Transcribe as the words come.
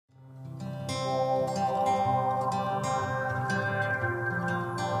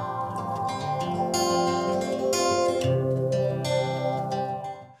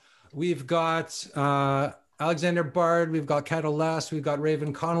we've got Alexander Bard, we've got Kat Last, we've got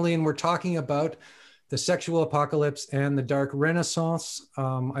Raven Connolly, and we're talking about the sexual apocalypse and the dark renaissance.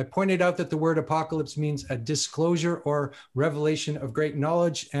 I pointed out that the word apocalypse means a disclosure or revelation of great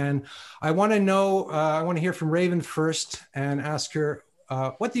knowledge. And I want to know, I want to hear from Raven first and ask her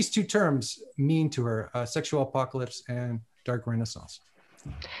what these two terms mean to her, sexual apocalypse and dark renaissance.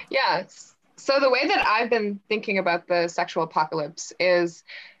 Yeah. So the way that I've been thinking about the sexual apocalypse is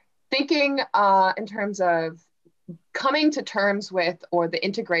thinking in terms of coming to terms with, or the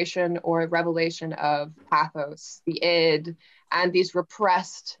integration or revelation of pathos, the id, and these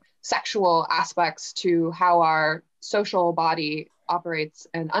repressed sexual aspects to how our social body operates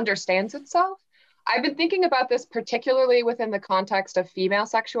and understands itself. I've been thinking about this particularly within the context of female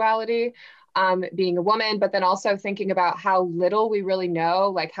sexuality, being a woman, but then also thinking about how little we really know,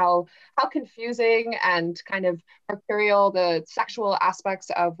 like how confusing and kind of mercurial the sexual aspects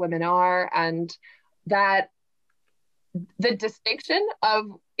of women are, and that the distinction of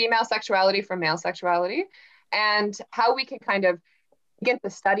female sexuality from male sexuality, and how we can kind of begin to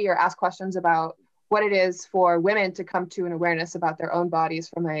study or ask questions about what it is for women to come to an awareness about their own bodies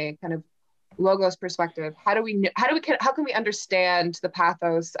from a kind of logos perspective. How can we understand the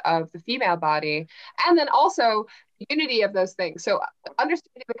pathos of the female body, and then also unity of those things? So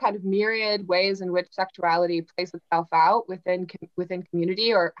understanding the kind of myriad ways in which sexuality plays itself out within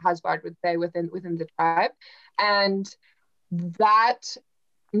community, or Hasbard would say within the tribe, and that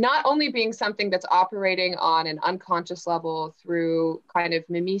not only being something that's operating on an unconscious level through kind of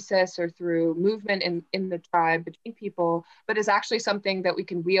mimesis or through movement in the tribe between people, but is actually something that we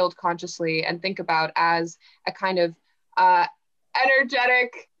can wield consciously and think about as a kind of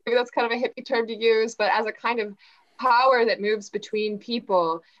energetic, maybe that's kind of a hippie term to use, but as a kind of power that moves between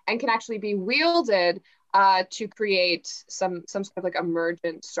people and can actually be wielded to create some sort of like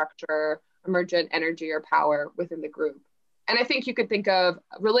emergent structure, emergent energy or power within the group. And I think you could think of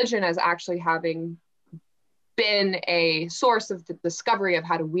religion as actually having been a source of the discovery of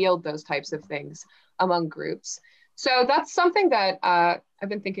how to wield those types of things among groups. So that's something that I've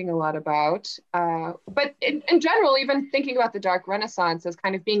been thinking a lot about. But in general, even thinking about the Dark Renaissance as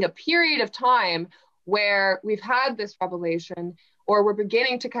kind of being a period of time where we've had this revelation, or we're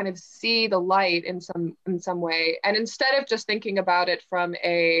beginning to kind of see the light in some way. And instead of just thinking about it from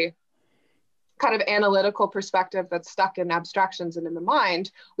a kind of analytical perspective that's stuck in abstractions and in the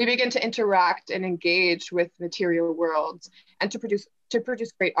mind, we begin to interact and engage with material worlds, and to produce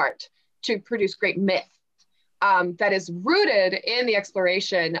great art, to produce great myth that is rooted in the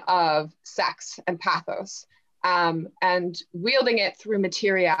exploration of sex and pathos, and wielding it through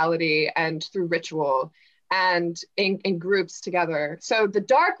materiality and through ritual and in groups together. So the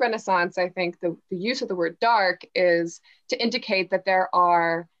Dark Renaissance, I think the use of the word dark is to indicate that there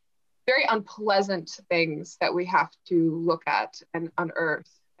are very unpleasant things that we have to look at and unearth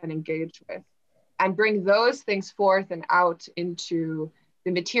and engage with, and bring those things forth and out into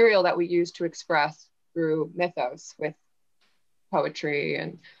the material that we use to express through mythos, with poetry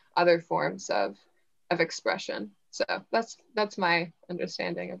and other forms of expression. So that's my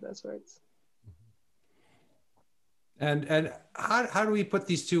understanding of those words. And how do we put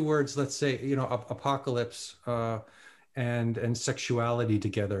these two words, let's say, apocalypse and sexuality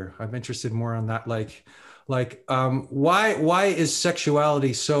together? I'm interested more on that. Why is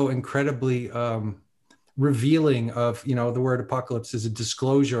sexuality so incredibly revealing of, the word apocalypse is a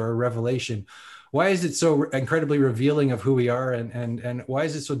disclosure or a revelation. Why is it so incredibly revealing of who we are, and why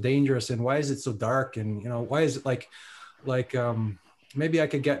is it so dangerous, and why is it so dark, and why is it maybe I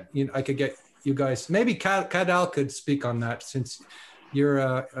could get you guys, maybe Cadal could speak on that, since you're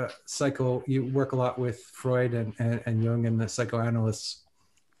a you work a lot with Freud and Jung and the psychoanalysts.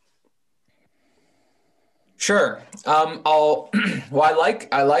 Sure. Well,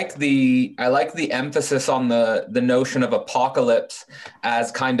 I like the emphasis on the notion of apocalypse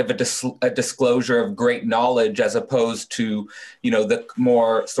as kind of a disclosure of great knowledge, as opposed to, the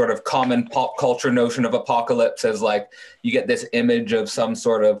more sort of common pop culture notion of apocalypse as like you get this image of some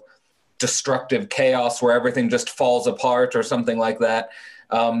sort of destructive chaos where everything just falls apart or something like that.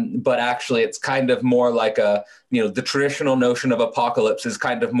 But actually it's kind of more like the traditional notion of apocalypse is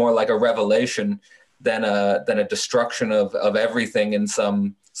kind of more like a revelation than a destruction of everything in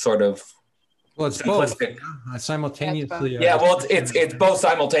some sort of, well, it's simplistic. Both simultaneously. Yeah, well, it's both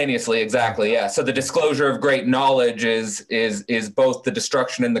simultaneously, exactly. Yeah. So the disclosure of great knowledge is both the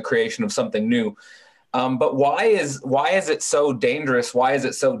destruction and the creation of something new. But why is it so dangerous? Why is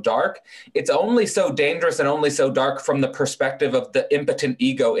it so dark? It's only so dangerous and only so dark from the perspective of the impotent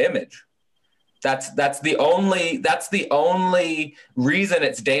ego image. That's the only reason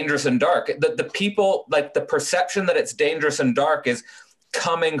it's dangerous and dark. The people, like, the perception that it's dangerous and dark is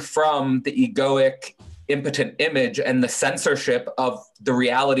coming from the egoic, impotent image and the censorship of the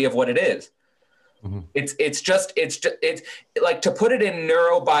reality of what it is. Mm-hmm. It's like, to put it in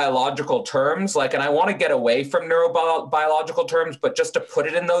neurobiological terms, like, and I want to get away from neurobiological terms, but just to put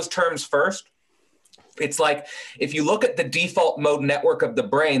it in those terms first, it's like, if you look at the default mode network of the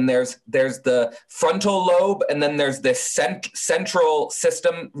brain, there's the frontal lobe, and then there's this central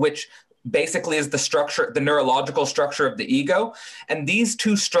system, which basically is the structure, the neurological structure of the ego. And these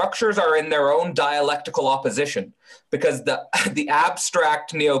two structures are in their own dialectical opposition, because the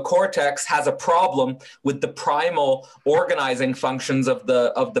abstract neocortex has a problem with the primal organizing functions of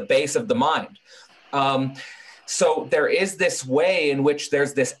the base of the mind. So there is this way in which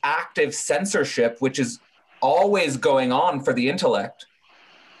there's this active censorship, which is always going on for the intellect.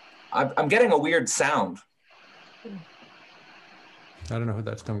 I'm getting a weird sound. I don't know who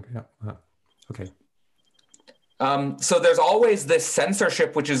that's coming. Yeah. Okay. So there's always this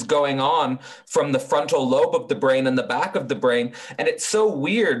censorship which is going on from the frontal lobe of the brain and the back of the brain. And it's so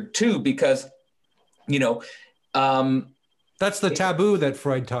weird too, because, that's the taboo that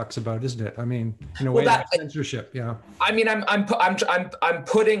Freud talks about, isn't it? I mean, in a way, that censorship. Yeah. I mean, I'm trying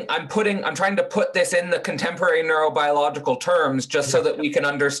to put this in the contemporary neurobiological terms, just so that we can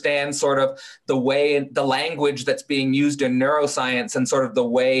understand sort of the language that's being used in neuroscience, and sort of the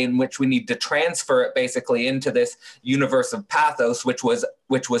way in which we need to transfer it basically into this universe of pathos, which was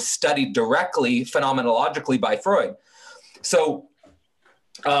studied directly phenomenologically by Freud. So,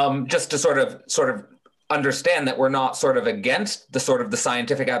 just to sort of understand that we're not sort of against the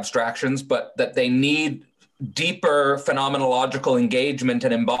scientific abstractions, but that they need deeper phenomenological engagement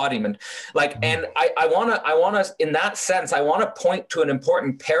and embodiment. Like, and I want to, in that sense, I want to point to an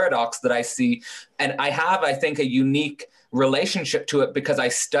important paradox that I see, and I have, I think, a unique relationship to it, because I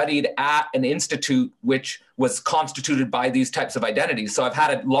studied at an institute which was constituted by these types of identities. So I've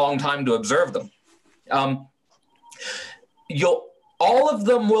had a long time to observe them. All of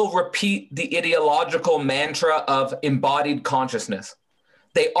them will repeat the ideological mantra of embodied consciousness.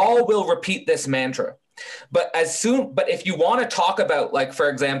 They all will repeat this mantra. But if you want to talk about, like, for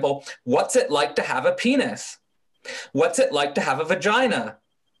example, what's it like to have a penis? What's it like to have a vagina?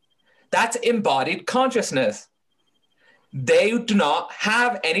 That's embodied consciousness. They do not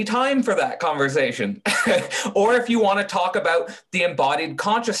have any time for that conversation. Or if you want to talk about the embodied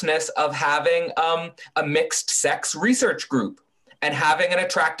consciousness of having a mixed sex research group, and having an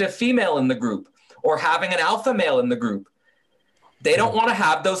attractive female in the group, or having an alpha male in the group, they don't want to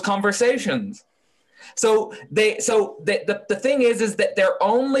have those conversations. So the thing is that they're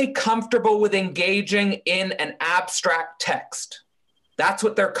only comfortable with engaging in an abstract text. That's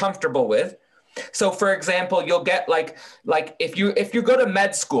what they're comfortable with. So, for example, you'll get like if you go to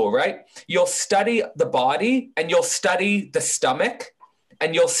med school, right? You'll study the body, and you'll study the stomach,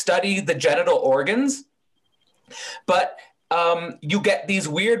 and you'll study the genital organs, but you get these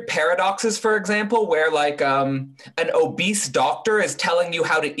weird paradoxes, for example, where like an obese doctor is telling you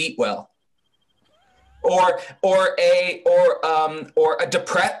how to eat well, or a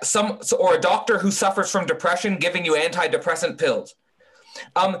doctor who suffers from depression giving you antidepressant pills,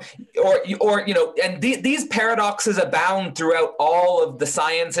 and these paradoxes abound throughout all of the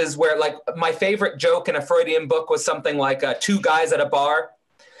sciences. Where, like, my favorite joke in a Freudian book was something like two guys at a bar,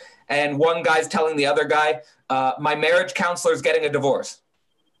 and one guy's telling the other guy, my marriage counselor is getting a divorce.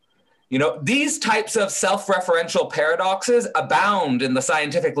 These types of self-referential paradoxes abound in the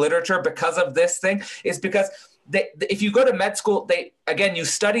scientific literature because of this thing. Is because if you go to med school, you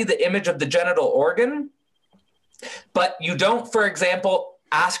study the image of the genital organ, but you don't, for example,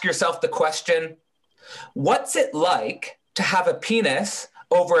 ask yourself the question, what's it like to have a penis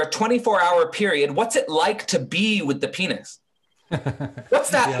over a 24-hour period? What's it like to be with the penis? What's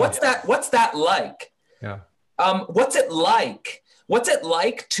that? Yeah. What's that like? Yeah. What's it like? What's it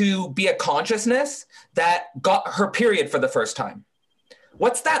like to be a consciousness that got her period for the first time?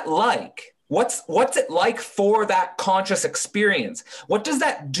 What's that like? What's it like for that conscious experience? What does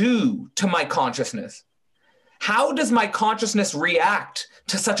that do to my consciousness? How does my consciousness react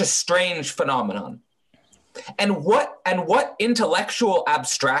to such a strange phenomenon? And what intellectual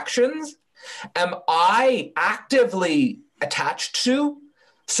abstractions am I actively attached to,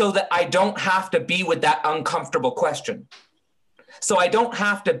 so that I don't have to be with that uncomfortable question? So I don't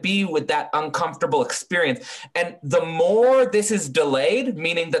have to be with that uncomfortable experience. And the more this is delayed,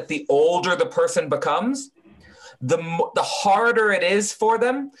 meaning that the older the person becomes, the harder it is for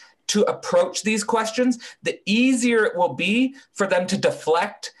them to approach these questions, the easier it will be for them to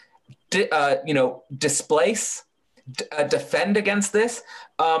deflect displace, defend against this.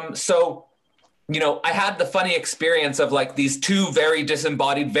 I had the funny experience of like these two very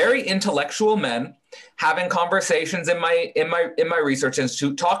disembodied, very intellectual men having conversations in my research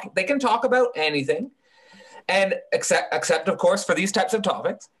institute. They can talk about anything, and except of course for these types of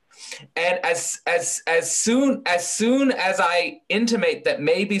topics. And as soon as I intimate that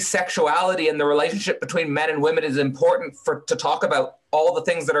maybe sexuality and the relationship between men and women is important to talk about all the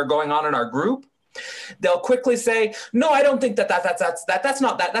things that are going on in our group, they'll quickly say, "No, I don't think that's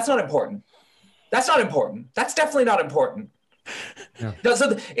not important. That's not important. That's definitely not important." Yeah. So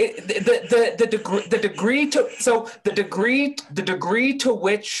the degree to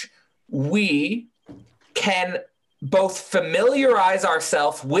which we can both familiarize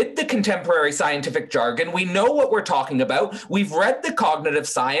ourselves with the contemporary scientific jargon, we know what we're talking about. We've read the cognitive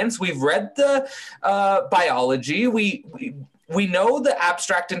science. We've read the biology. We know the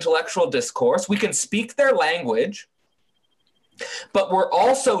abstract intellectual discourse. We can speak their language, but we're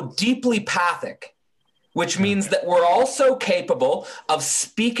also deeply pathic, which means that we're also capable of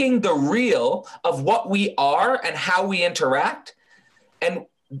speaking the real of what we are and how we interact. And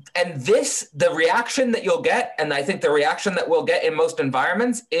the reaction that you'll get, and I think the reaction that we'll get in most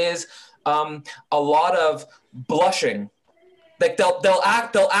environments, is a lot of blushing. Like they'll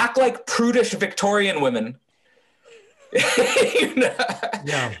act like prudish Victorian women.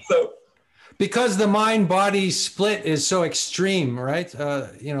 Yeah. So, because the mind-body split is so extreme, right?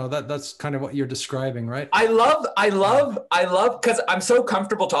 That's kind of what you're describing, right? I love, because I'm so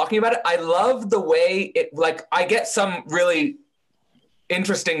comfortable talking about it. I love the way I get some really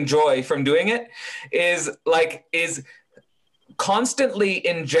interesting joy from doing it, is constantly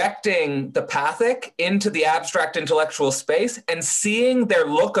injecting the pathic into the abstract intellectual space and seeing their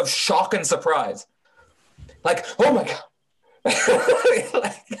look of shock and surprise. Like, oh my God.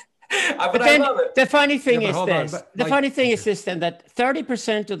 But I love it. The funny thing is this. The funny thing is this, then, that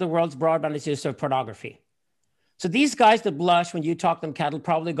 30% of the world's broadband is used for pornography. So these guys that blush when you talk them cattle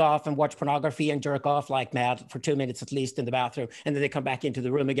probably go off and watch pornography and jerk off like mad for 2 minutes at least in the bathroom, and then they come back into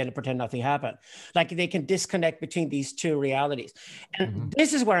the room again and pretend nothing happened. Like, they can disconnect between these two realities. And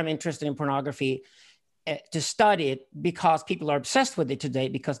this is where I'm interested in pornography, to study it, because people are obsessed with it today,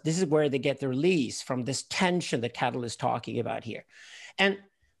 because this is where they get the release from this tension that Cattle is talking about here. And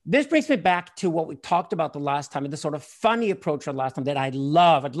this brings me back to what we talked about the last time, and the sort of funny approach the last time that I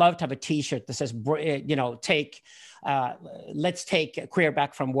love. I'd love to have a T-shirt that says, let's take queer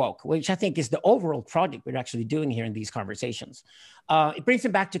back from woke, which I think is the overall project we're actually doing here in these conversations. It brings me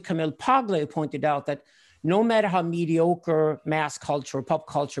back to Camille Paglia, who pointed out that no matter how mediocre mass culture or pop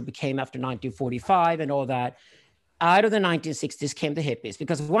culture became after 1945 and all that, out of the 1960s came the hippies,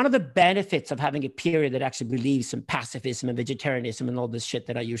 because one of the benefits of having a period that actually believes in pacifism and vegetarianism and all this shit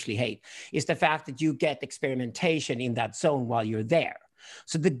that I usually hate is the fact that you get experimentation in that zone while you're there.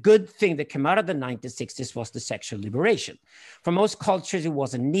 So the good thing that came out of the 1960s was the sexual liberation. For most cultures, it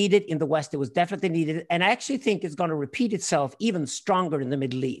wasn't needed. In the West, it was definitely needed. And I actually think it's going to repeat itself even stronger in the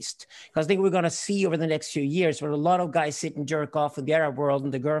Middle East, because I think we're going to see over the next few years where a lot of guys sit and jerk off in the Arab world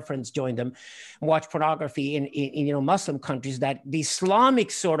and the girlfriends join them and watch pornography in Muslim countries, that the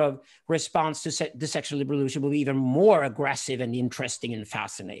Islamic sort of response to the sexual liberation will be even more aggressive and interesting and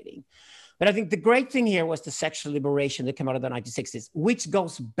fascinating. But I think the great thing here was the sexual liberation that came out of the 1960s, which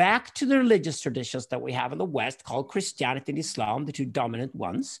goes back to the religious traditions that we have in the West, called Christianity and Islam, the two dominant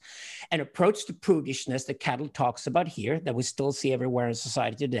ones, an approach to prudishness that Cattle talks about here, that we still see everywhere in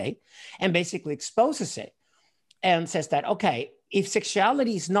society today, and basically exposes it and says that, okay, if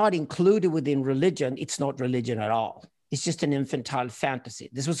sexuality is not included within religion, it's not religion at all. It's just an infantile fantasy.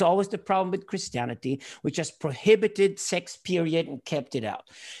 This was always the problem with Christianity, which just prohibited sex, period, and kept it out.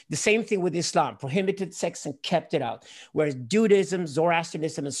 The same thing with Islam, prohibited sex and kept it out. Whereas Judaism,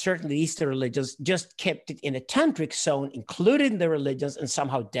 Zoroastrianism, and certainly Eastern religions just kept it in a tantric zone, included in the religions, and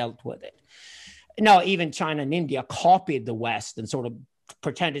somehow dealt with it. Now, even China and India copied the West and sort of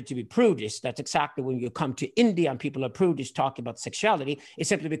pretended to be prudish. That's exactly when you come to India and people are prudish talking about sexuality, it's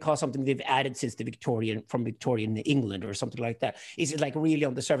simply because something they've added since the Victorian England or something like that. It's like really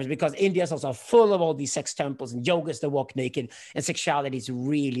on the surface, because India is also full of all these sex temples and yogas that walk naked, and sexuality is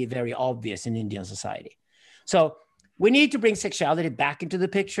really very obvious in Indian society. So we need to bring sexuality back into the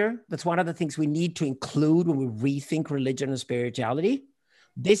picture. That's one of the things we need to include when we rethink religion and spirituality.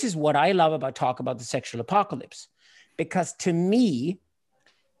 This is what I love about talk about the sexual apocalypse, because to me,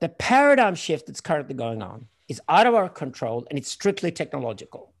 the paradigm shift that's currently going on is out of our control, and it's strictly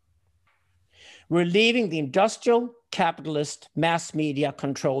technological. We're leaving the industrial, capitalist, mass media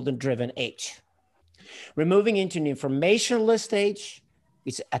controlled and driven age. We're moving into an informationalist age,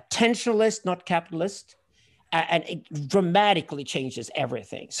 It's attentionalist, not capitalist. And it dramatically changes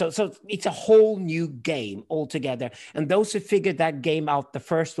everything. So it's a whole new game altogether. And those who figured that game out the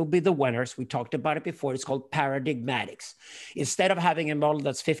first will be the winners. We talked about it before. It's called paradigmatics. Instead of having a model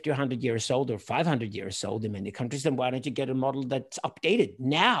that's 50 or 100 years old or 500 years old in many countries, then why don't you get a model that's updated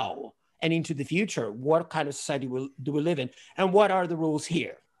now and into the future? What kind of society do we live in? And what are the rules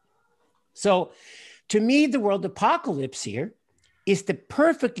here? So to me, the world apocalypse here is the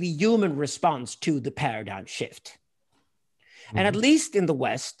perfectly human response to the paradigm shift. Mm-hmm. And at least in the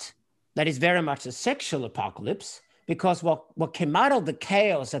West, that is very much a sexual apocalypse, because what came out of the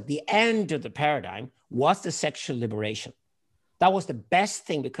chaos at the end of the paradigm was the sexual liberation. That was the best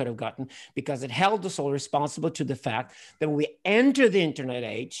thing we could have gotten, because it held us all responsible to the fact that when we entered the internet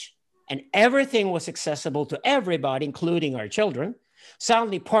age and everything was accessible to everybody, including our children,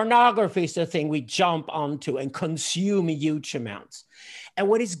 suddenly pornography is the thing we jump onto and consume in huge amounts. And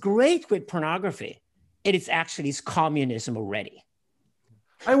what is great with pornography, it is actually communism already.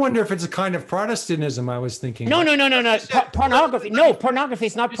 I wonder if it's a kind of Protestantism. I was thinking. No. Pornography. No, pornography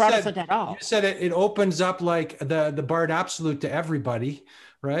is not Protestant at all. You said it opens up like the Bard Absolute to everybody,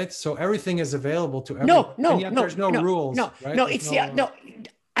 right? So everything is available to everyone. There's no rules.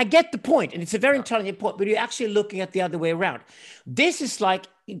 I get the point, and it's a very intelligent point, but you're actually looking at the other way around. This is like,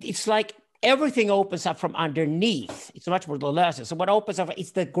 it's like everything opens up from underneath. It's much more the lesser. So what opens up,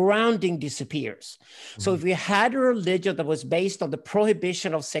 it's the grounding disappears. Mm-hmm. So if we had a religion that was based on the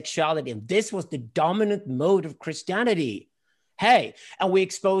prohibition of sexuality, and this was the dominant mode of Christianity, hey, and we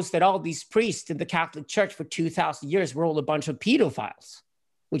exposed that all these priests in the Catholic Church for 2,000 years were all a bunch of pedophiles,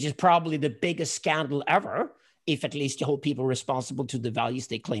 which is probably the biggest scandal ever, if at least you hold people responsible to the values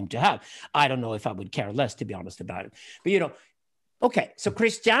they claim to have. I don't know if I would care less, to be honest about it. But, okay, so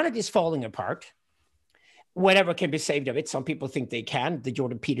Christianity is falling apart. Whatever can be saved of it. Some people think they can. The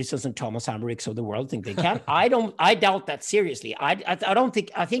Jordan Petersons and Thomas Hamericks of the world think they can. I doubt that seriously. I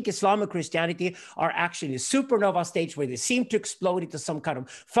think Islam and Christianity are actually a supernova stage where they seem to explode into some kind of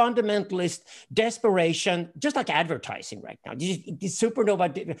fundamentalist desperation, just like advertising right now. The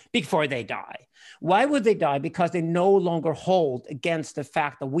supernova before they die. Why would they die? Because they no longer hold against the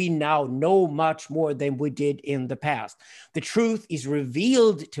fact that we now know much more than we did in the past. The truth is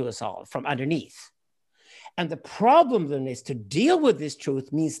revealed to us all from underneath. And the problem then is to deal with this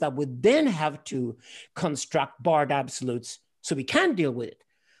truth means that we then have to construct Bard absolutes so we can deal with it.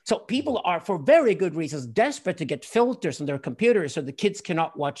 So people are, for very good reasons, desperate to get filters on their computers so the kids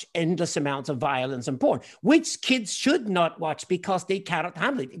cannot watch endless amounts of violence and porn, which kids should not watch because they cannot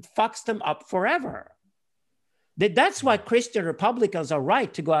handle it. It fucks them up forever. That's why Christian Republicans are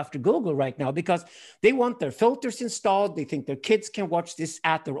right to go after Google right now, because they want their filters installed. They think their kids can watch this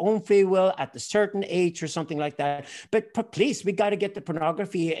at their own free will at a certain age or something like that. But please, we got to get the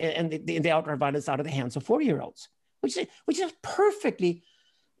pornography and the outright violence out of the hands of 4-year-olds, which is perfectly,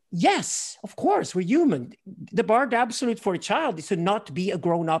 yes, of course, we're human. The Bard absolute for a child is to not be a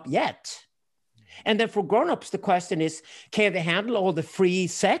grown-up yet. And then for grown-ups, the question is, can they handle all the free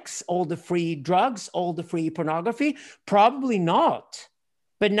sex, all the free drugs, all the free pornography? Probably not.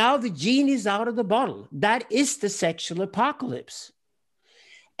 But now the genie is out of the bottle. That is the sexual apocalypse.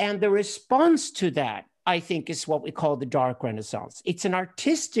 And the response to that, I think, is what we call the Dark Renaissance. It's an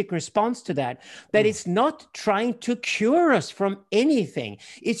artistic response to that is not trying to cure us from anything.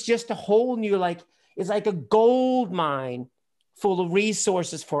 It's just a whole new, it's like a gold mine full of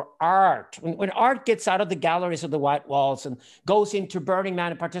resources for art. When art gets out of the galleries of the white walls and goes into Burning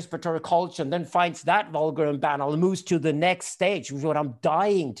Man and participatory culture and then finds that vulgar and banal and moves to the next stage, which is what I'm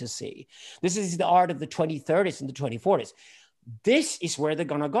dying to see. This is the art of the 2030s and the 2040s. This is where they're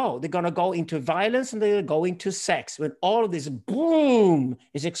going to go. They're going to go into violence and they're going to go into sex when all of this boom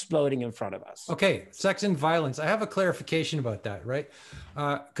is exploding in front of us. Okay, sex and violence. I have a clarification about that, right?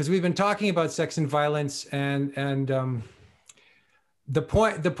 Because we've been talking about sex and violence and the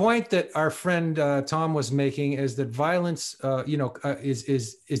point that our friend Tom was making is that violence,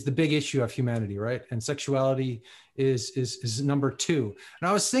 is the big issue of humanity, right? And sexuality is number two. And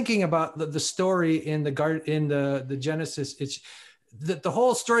I was thinking about the story in the Genesis. It's the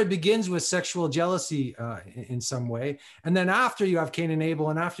whole story begins with sexual jealousy in some way, and then after you have Cain and Abel,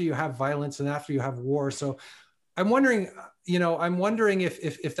 and after you have violence, and after you have war. So I'm wondering,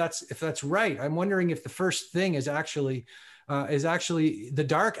 if that's right. I'm wondering if the first thing is actually the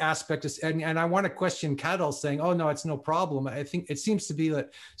dark aspect, and I want to question Cadell saying, "Oh no, it's no problem." I think it seems to be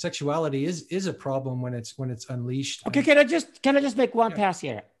that sexuality is a problem when it's unleashed. Okay, can I just make one pass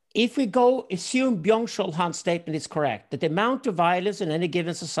here? if we assume Byung-Chul Han's statement is correct, that the amount of violence in any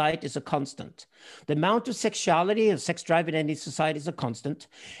given society is a constant, the amount of sexuality and sex drive in any society is a constant,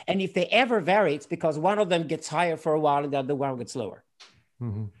 and if they ever vary, it's because one of them gets higher for a while and the other one gets lower.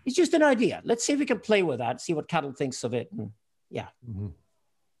 Mm-hmm. It's just an idea. Let's see if we can play with that, see what Cattle thinks of it. And yeah. Mm-hmm.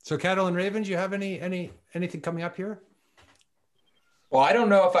 So Cattle and Raven, do you have anything coming up here? Well, I don't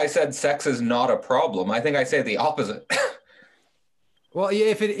know if I said sex is not a problem. I think I say the opposite. Well,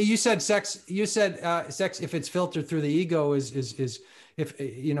 yeah, you said sex if it's filtered through the ego is if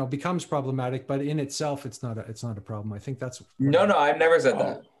becomes problematic, but in itself it's not a problem. I think that's No, I've never said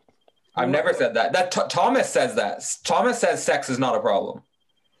that. I've never said that. Thomas says that. Thomas says sex is not a problem.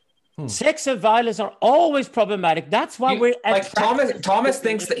 Sex and violence are always problematic. That's why we're like Thomas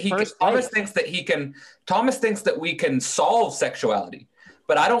thinks that Thomas thinks that we can solve sexuality.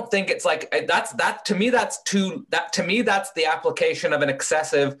 But I don't think it's like to me that's the application of an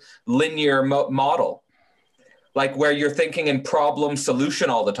excessive linear model, like where you're thinking in problem solution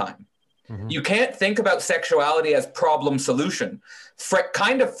all the time. Mm-hmm. You can't think about sexuality as problem solution.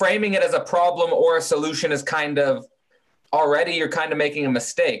 Kind of framing it as a problem or a solution is kind of already you're kind of making a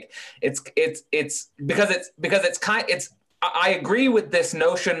mistake. I agree with this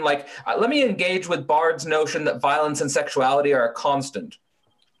notion. Like, let me engage with Bard's notion that violence and sexuality are a constant.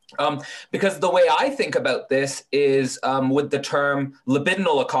 Because the way I think about this is with the term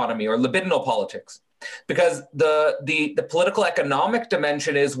libidinal economy or libidinal politics, because the political economic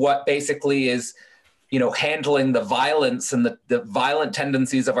dimension is what basically is, handling the violence and the violent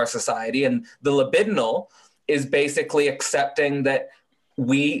tendencies of our society, and the libidinal is basically accepting that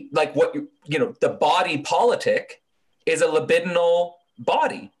we the body politic is a libidinal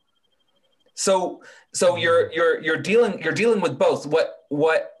body. So you're dealing with both.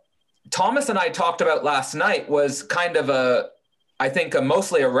 What Thomas and I talked about last night was kind of I think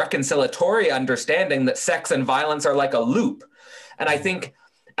mostly a reconciliatory understanding that sex and violence are like a loop. And I think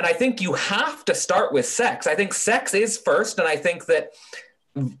you have to start with sex. I think sex is first. And I think that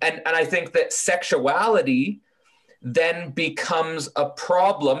sexuality then becomes a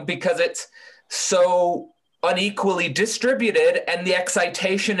problem because it's so unequally distributed and the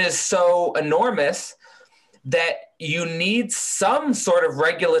excitation is so enormous that you need some sort of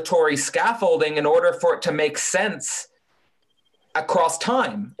regulatory scaffolding in order for it to make sense across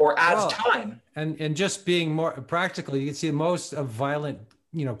time or as time. And just being more practical, you can see most of violent,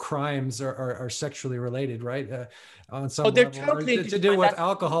 crimes are sexually related, right? On some level, totally to do with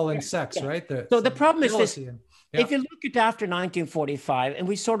alcohol and sex, yeah. Right? So the problem is this. Yeah. If you look at after 1945, and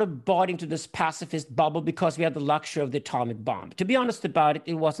we sort of bought into this pacifist bubble because we had the luxury of the atomic bomb. To be honest about it,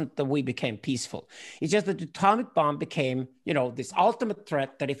 it wasn't that we became peaceful. It's just that the atomic bomb became, this ultimate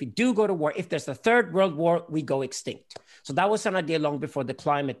threat that if we do go to war, if there's a third world war, we go extinct. So that was an idea long before the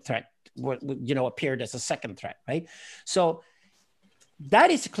climate threat, appeared as a second threat, right? So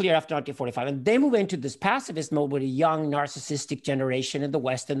that is clear after 1945. And then we went to this pacifist mode where a young narcissistic generation in the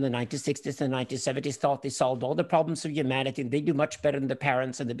West in the 1960s and 1970s thought they solved all the problems of humanity and they do much better than the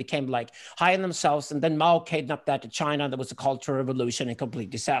parents. And they became like high on themselves. And then Mao kidnapped that to China. And there was a cultural revolution and complete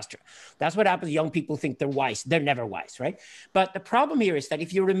disaster. That's what happens. Young people think they're wise. They're never wise, right? But the problem here is that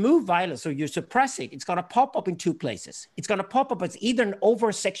if you remove violence or you suppress it, it's going to pop up in two places. It's going to pop up as either an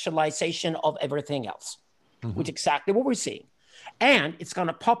over-sexualization of everything else, which is exactly what we're seeing. And it's going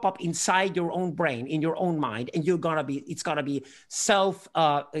to pop up inside your own brain, in your own mind, and it's going to be self,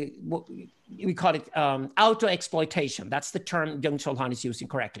 we call it auto-exploitation. That's the term Byung-Chul Han is using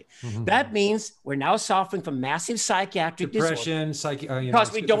correctly. Mm-hmm. That means we're now suffering from massive psychiatric depression,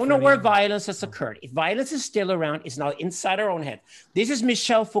 because we don't know where violence has occurred. If violence is still around, it's now inside our own head. This is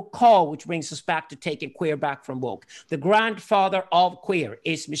Michel Foucault, which brings us back to taking queer back from woke. The grandfather of queer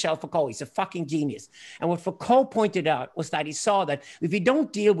is Michel Foucault. He's a fucking genius. And what Foucault pointed out was that he saw that if you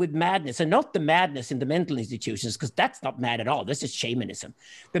don't deal with madness, and not the madness in the mental institutions, because that's not mad at all, this is shamanism,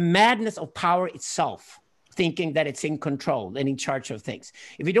 the madness of power itself, thinking that it's in control and in charge of things.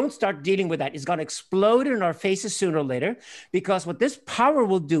 If we don't start dealing with that, it's going to explode in our faces sooner or later, because what this power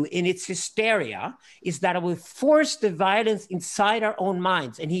will do in its hysteria is that it will force the violence inside our own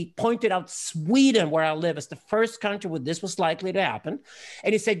minds. And he pointed out Sweden, where I live, as the first country where this was likely to happen.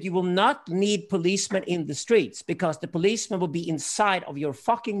 And he said, you will not need policemen in the streets because the policeman will be inside of your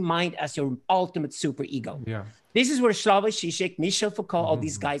fucking mind as your ultimate super ego. Yeah. This is where Slavoj Žižek, Michel Foucault, all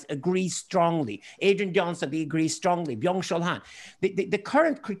these guys agree strongly. Adrian Johnson, they agree strongly. Byung-Chul Han. The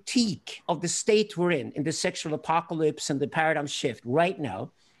current critique of the state we're in the sexual apocalypse and the paradigm shift right now,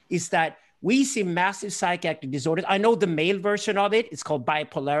 is that we see massive psychiatric disorders. I know the male version of it. It's called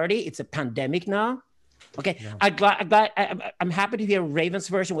bipolarity. It's a pandemic now. Okay, Yeah. I'm happy to hear Raven's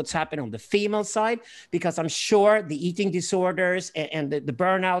version, what's happening on the female side, because I'm sure the eating disorders and the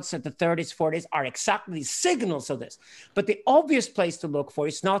burnouts at the 30s, 40s are exactly signals of this. But the obvious place to look for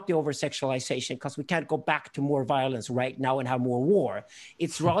is not the over-sexualization, because we can't go back to more violence right now and have more war.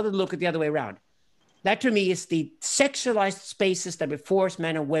 It's rather look at the other way around. That to me is the sexualized spaces that we force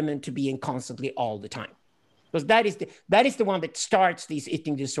men and women to be in constantly all the time. Because that is the one that starts these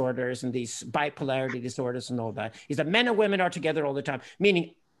eating disorders and these bipolarity disorders and all that, is that men and women are together all the time,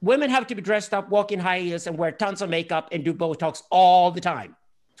 meaning women have to be dressed up, walk in high heels, and wear tons of makeup and do Botox all the time,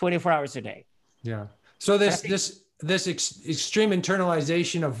 24 hours a day. Yeah. So this extreme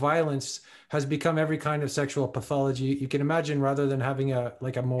internalization of violence has become every kind of sexual pathology you can imagine, rather than having a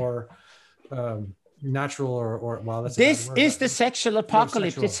more natural or well, that's this is the sexual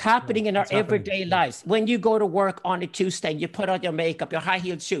apocalypse. It's happening in our everyday lives. When you go to work on a Tuesday and you put on your makeup, your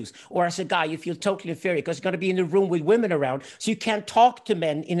high-heeled shoes, or as a guy you feel totally inferior because you're going to be in a room with women around, so you can't talk to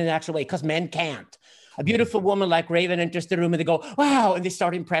men in a natural way because men can't. A beautiful woman like Raven enters the room and they go, wow, and they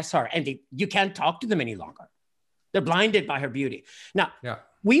start to impress her, and you can't talk to them any longer. They're blinded by her beauty. Now,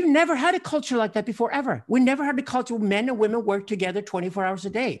 we've never had a culture like that before, ever. We never had a culture where men and women work together 24 hours a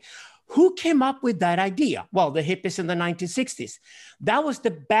day. Who came up with that idea? Well, the hippies in the 1960s. That was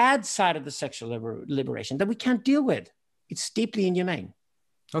the bad side of the sexual liberation that we can't deal with. It's deeply inhumane.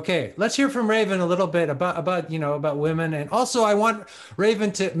 Okay, let's hear from Raven a little bit about women, and also I want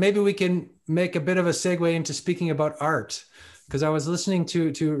Raven to, maybe we can make a bit of a segue into speaking about art, because I was listening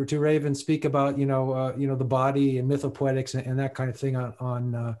to Raven speak about the body and mythopoetics and that kind of thing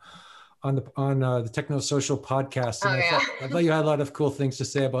on the Techno-Social podcast, and I thought you had a lot of cool things to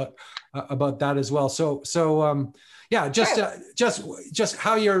say about that as well. So just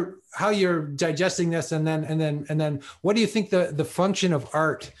how you're digesting this, and then what do you think the function of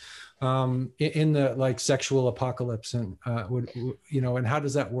art in the sexual apocalypse, and and how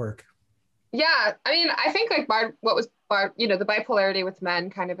does that work? Yeah, I mean, I think the bipolarity with men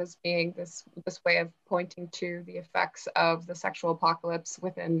kind of as being this way of pointing to the effects of the sexual apocalypse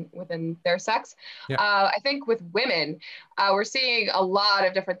within their sex. Yeah. I think with women, we're seeing a lot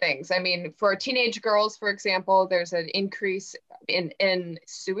of different things. I mean, for teenage girls, for example, there's an increase in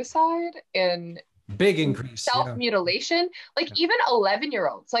suicide, in big increase, self-mutilation. Even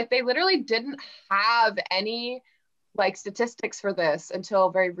 11-year-olds, they literally didn't have any statistics for this until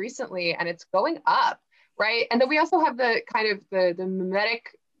very recently, and it's going up, right? And then we also have the kind of the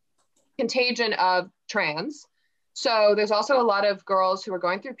mimetic contagion of trans. So there's also a lot of girls who are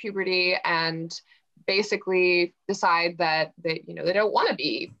going through puberty and basically decide that they don't want to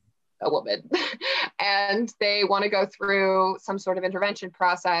be a woman and they want to go through some sort of intervention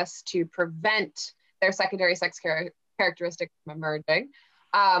process to prevent their secondary sex characteristics from emerging.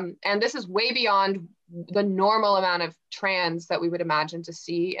 And this is way beyond the normal amount of trans that we would imagine to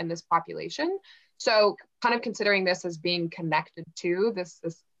see in this population. So kind of considering this as being connected to this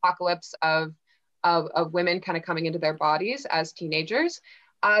apocalypse of women kind of coming into their bodies as teenagers.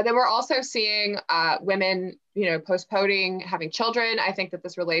 Then we're also seeing women, postpartum, having children. I think that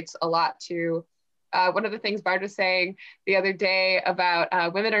this relates a lot to one of the things Bart was saying the other day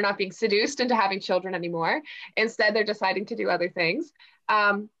about women are not being seduced into having children anymore. Instead, they're deciding to do other things.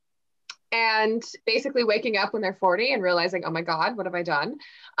 And basically waking up when they're 40 and realizing, oh my God, what have I done?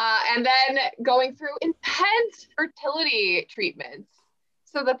 And then going through intense fertility treatments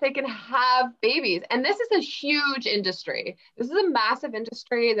so that they can have babies. And this is a huge industry. This is a massive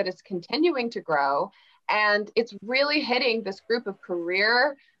industry that is continuing to grow. And it's really hitting this group of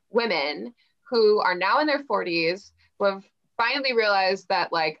career women who are now in their 40s, who have finally realized that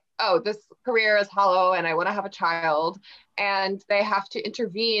oh, this career is hollow and I want to have a child. And they have to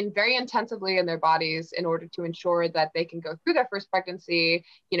intervene very intensively in their bodies in order to ensure that they can go through their first pregnancy,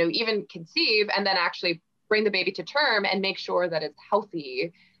 even conceive, and then actually bring the baby to term and make sure that it's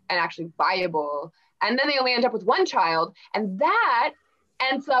healthy and actually viable. And then they only end up with one child. And that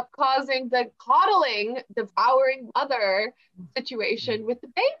ends up causing the coddling, devouring mother situation with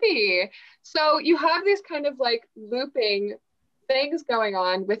the baby. So you have these kind of looping things going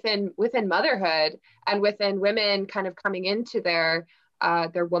on within motherhood and within women kind of coming into their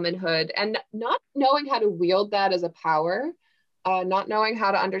womanhood and not knowing how to wield that as a power, not knowing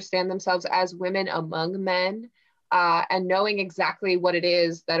how to understand themselves as women among men, and knowing exactly what it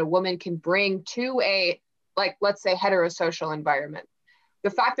is that a woman can bring to a, let's say, heterosocial environment. The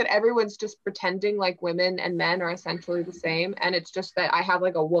fact that everyone's just pretending like women and men are essentially the same, and it's just that I have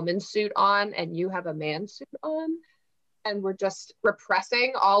a woman's suit on and you have a man's suit on, and we're just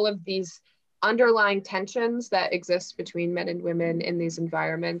repressing all of these underlying tensions that exist between men and women in these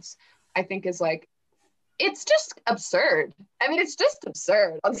environments, I think is it's just absurd. I mean, it's just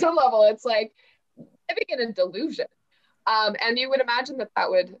absurd on some level. It's like living in a delusion. And you would imagine that that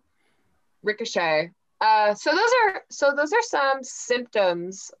would ricochet. So those are some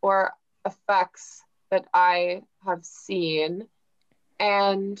symptoms or effects that I have seen.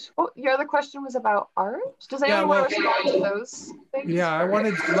 And your other question was about art. Does anyone want to respond to those things? Yeah, I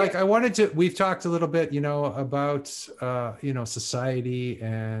wanted to. We've talked a little bit, about society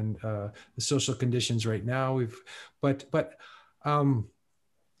and the social conditions right now. But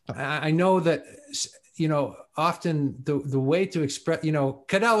I know that often the way to express,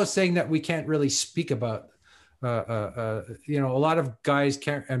 Cadell was saying that we can't really speak about. A lot of guys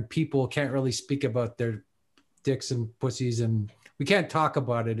can't, and people can't really speak about their dicks and pussies, and we can't talk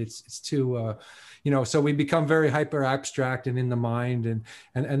about it. It's too, so we become very hyper abstract and in the mind and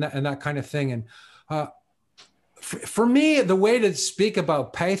that kind of thing. And for me, the way to speak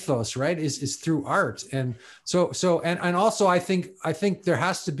about pathos, right, is through art. And so also I think there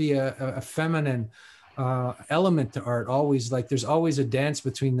has to be a feminine element to art always. Like there's always a dance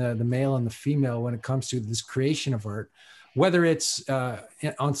between the male and the female when it comes to this creation of art, whether it's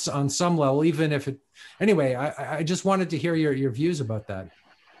on some level, even if it. Anyway, I just wanted to hear your views about that.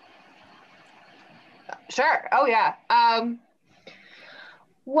 Sure. Oh yeah.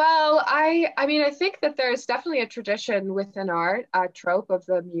 Well, I mean, I think that there's definitely a tradition within art, a trope of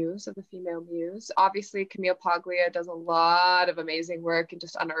the muse, of the female muse. Obviously, Camille Paglia does a lot of amazing work in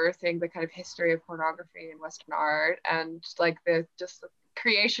just unearthing the kind of history of pornography in Western art, and like the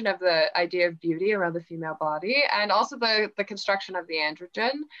creation of the idea of beauty around the female body, and also the construction of the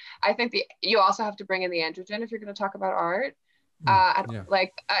androgen. I think you also have to bring in the androgen if you're going to talk about art.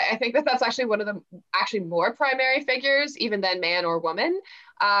 I think that's actually one of the more primary figures even than man or woman,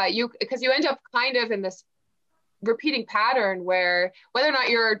 because you end up kind of in this repeating pattern where whether or not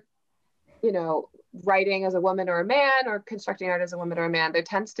you're writing as a woman or a man or constructing art as a woman or a man, there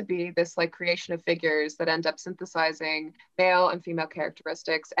tends to be this like creation of figures that end up synthesizing male and female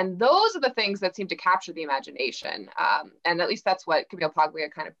characteristics, and those are the things that seem to capture the imagination, and at least that's what Camille Paglia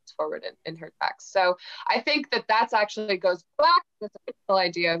kind of puts forward in her text. So I think that's actually goes back to this whole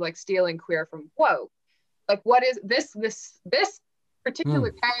idea of like stealing queer from woke. Like what is this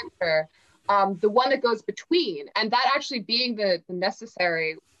particular character, the one that goes between, and that actually being the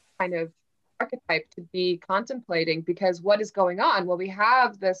necessary kind of archetype to be contemplating, because what is going on? Well, we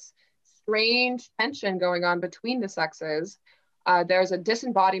have this strange tension going on between the sexes. There's a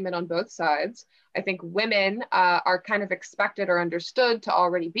disembodiment on both sides. I think women are kind of expected or understood to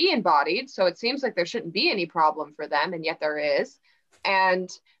already be embodied, so it seems like there shouldn't be any problem for them, and yet there is.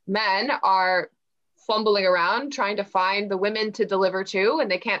 And men are fumbling around trying to find the women to deliver to, and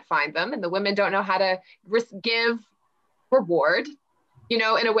they can't find them, and the women don't know how to give reward,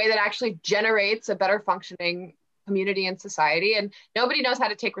 in a way that actually generates a better functioning community and society. And nobody knows how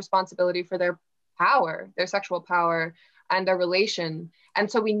to take responsibility for their power, their sexual power, and their relation. And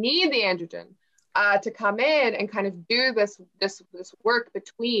so we need the androgen to come in and kind of do this work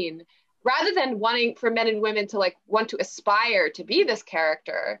between, rather than wanting for men and women to like want to aspire to be this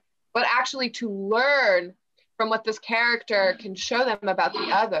character, but actually to learn from what this character can show them about the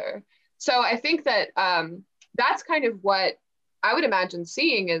other. So I think that that's kind of what I would imagine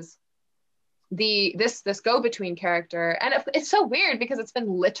seeing is this go-between character. And it's so weird because it's been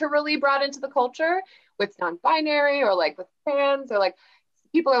literally brought into the culture with non-binary or like with trans, or like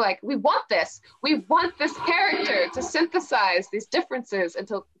people are like, we want this character to synthesize these differences and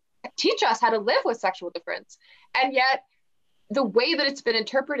to teach us how to live with sexual difference. And yet the way that it's been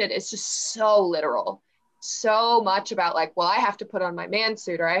interpreted is just so literal, so much about like, well, I have to put on my man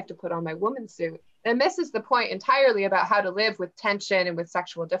suit or I have to put on my woman suit. And misses the point entirely about how to live with tension and with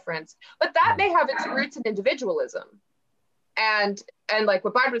sexual difference. But that may have its roots in individualism. And like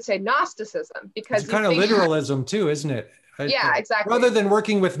what Bard would say, Gnosticism, because it's kind of literalism too, isn't it? Yeah, exactly. Rather than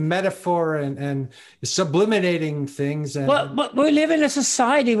working with metaphor and sublimating things. But we live in a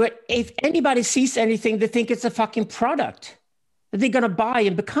society where if anybody sees anything, they think it's a fucking product that they're going to buy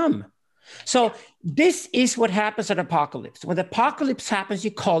and become. So this is what happens at apocalypse. When the apocalypse happens,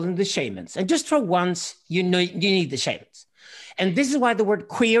 you call in the shamans. And just for once, you need the shamans. And this is why the word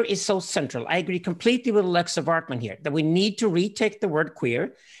queer is so central. I agree completely with Alexa Vartman here, that we need to retake the word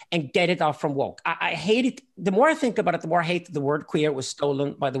queer and get it off from woke. I hate it. The more I think about it, the more I hate that the word queer was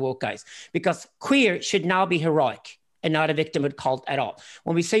stolen by the woke guys, because queer should now be heroic and not a victimhood cult at all.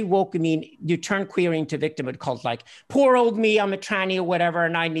 When we say woke, we mean you turn queer into victimhood cult, like poor old me, I'm a tranny or whatever,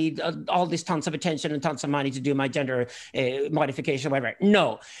 and I need all this tons of attention and tons of money to do my gender modification, whatever.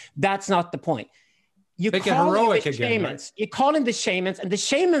 No, that's not the point. You Make it call heroic them again, shamans. right? You call in the shamans, and the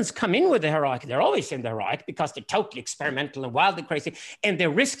shamans come in with the heroic. They're always in the heroic because they're totally experimental and wildly crazy, and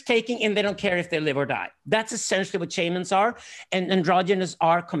they're risk-taking, and they don't care if they live or die. That's essentially what shamans are, and androgynous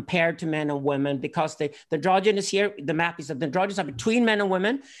are compared to men and women because the androgynous here, the map is that the androgynous are between men and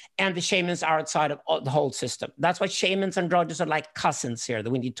women, and the shamans are outside of the whole system. That's why shamans and androgynous are like cousins here that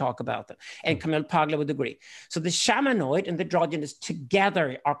we need to talk about them. And Camille Paglia would agree. So the shamanoid and the androgynous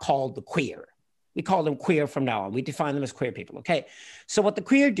together are called the queer. We call them queer from now on. We define them as queer people, okay? So what the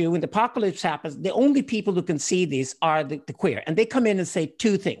queer do when the apocalypse happens, the only people who can see this are the queer. And they come in and say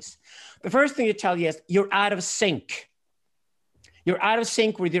two things. The first thing they tell you is you're out of sync. You're out of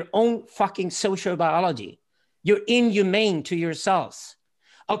sync with your own fucking social biology. You're inhumane to yourselves.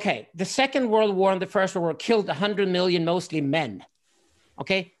 Okay, the Second World War and the First World War killed 100 million, mostly men,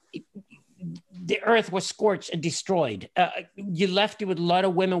 okay? The earth was scorched and destroyed. You left it with a lot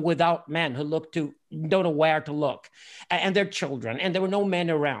of women without men who don't know where to look, and their children, and there were no men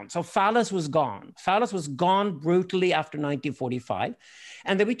around. So phallus was gone. Phallus was gone brutally after 1945.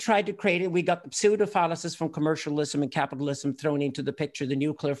 And then we tried to create it. We got the pseudo-phalluses from commercialism and capitalism thrown into the picture, the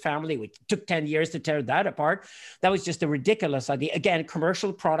nuclear family. It took 10 years to tear that apart. That was just a ridiculous idea. Again,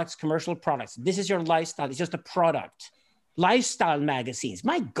 commercial products, commercial products. This is your lifestyle. It's just a product. Lifestyle magazines.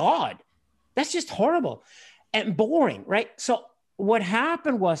 My God. That's just horrible and boring, right? So what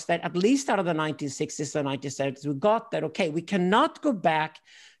happened was that at least out of the 1960s and 1970s, we got that, okay, we cannot go back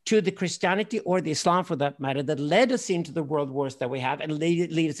to the Christianity or the Islam for that matter that led us into the world wars that we have and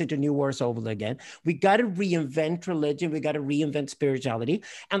lead us into new wars over again. We got to reinvent religion. We got to reinvent spirituality.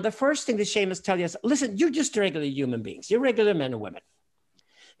 And the first thing the shamans tell you is, listen, you're just regular human beings. You're regular men and women.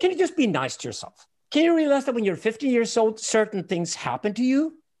 Can you just be nice to yourself? Can you realize that when you're 15 years old, certain things happen to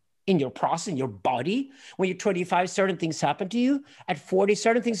you? In your process, in your body. When you're 25, certain things happen to you. At 40,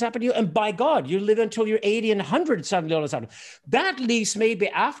 certain things happen to you. And by God, you live until you're 80 and 100 suddenly all of a sudden. That leaves maybe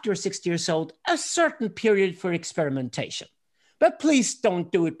after 60 years old, a certain period for experimentation. But please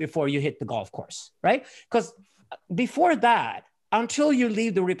don't do it before you hit the golf course, right? Because before that, until you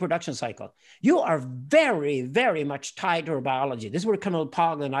leave the reproduction cycle, you are very, very much tied to your biology. This is where Camille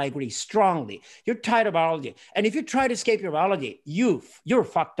Paglia and I agree strongly. You're tied to biology. And if you try to escape your biology, you're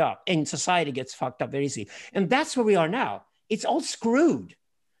fucked up, and society gets fucked up very easily. And that's where we are now. It's all screwed.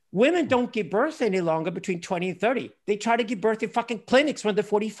 Women don't give birth any longer between 20 and 30. They try to give birth in fucking clinics when they're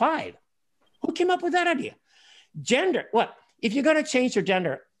 45. Who came up with that idea? Gender, what? If you're gonna change your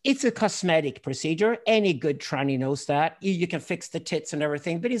gender, it's a cosmetic procedure. Any good tranny knows that. You can fix the tits and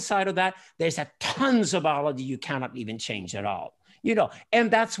everything, but inside of that, there's a tons of biology you cannot even change at all. You know, and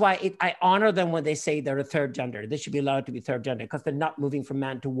that's why I honor them when they say they're a third gender. They should be allowed to be third gender because they're not moving from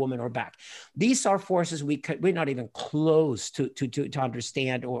man to woman or back. These are forces we're not even close to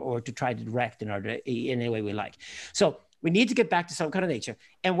understand or to try to direct in any way we like. So we need to get back to some kind of nature.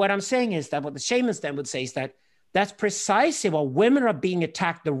 And what I'm saying is that what the shamans then would say is that that's precisely why women are being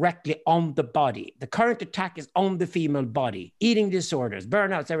attacked directly on the body. The current attack is on the female body, eating disorders,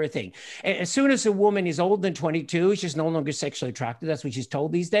 burnouts, everything. And as soon as a woman is older than 22, she's no longer sexually attractive. That's what she's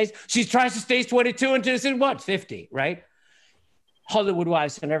told these days. She tries to stay 22 until she's what, 50, right? Hollywood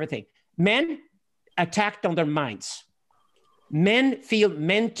wives and everything. Men attacked on their minds. Men feel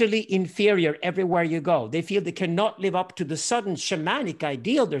mentally inferior everywhere you go. They feel they cannot live up to the sudden shamanic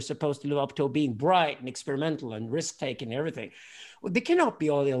ideal they're supposed to live up to, being bright and experimental and risk-taking and everything. Well, they cannot be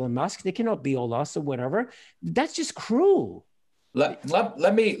all Elon Musk. They cannot be all us or whatever. That's just cruel. Let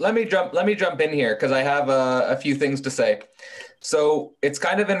me jump in here because I have a few things to say. So it's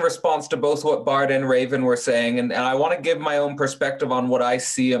kind of in response to both what Bard and Raven were saying, and I want to give my own perspective on what I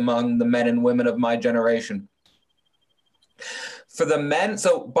see among the men and women of my generation. For the men,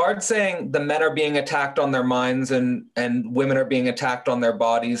 so Bard's saying the men are being attacked on their minds and women are being attacked on their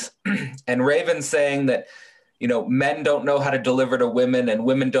bodies. And Raven's saying that, you know, men don't know how to deliver to women and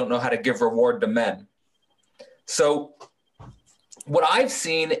women don't know how to give reward to men. So what I've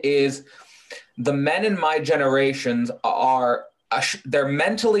seen is the men in my generations they're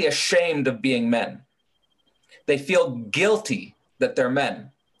mentally ashamed of being men. They feel guilty that they're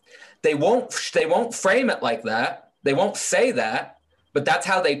men. They won't frame it like that. They won't say that, but that's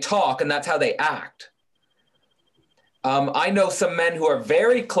how they talk and that's how they act. I know some men who are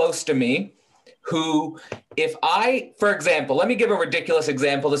very close to me who, for example, let me give a ridiculous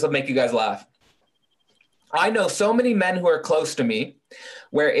example. This will make you guys laugh. I know so many men who are close to me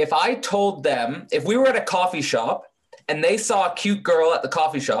where if I told them, if we were at a coffee shop and they saw a cute girl at the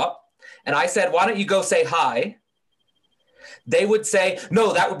coffee shop and I said, why don't you go say hi? They would say,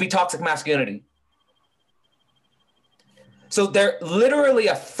 no, that would be toxic masculinity. So they're literally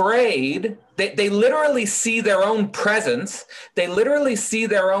afraid. They literally see their own presence. They literally see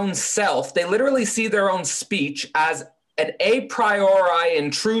their own self. They literally see their own speech as an a priori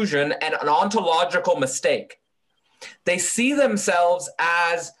intrusion and an ontological mistake. They see themselves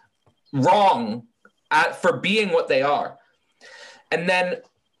as wrong for being what they are. And then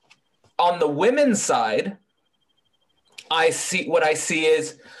on the women's side, what I see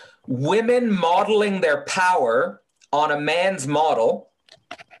is women modeling their power on a man's model,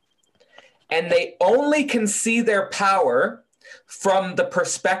 and they only can see their power from the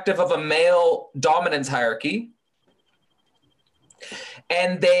perspective of a male dominance hierarchy.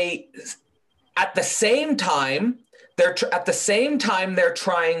 And they, at the same time, they're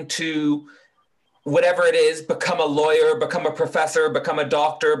trying to, whatever it is, become a lawyer, become a professor, become a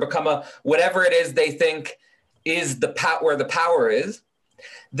doctor, become a whatever it is they think is the where the power is.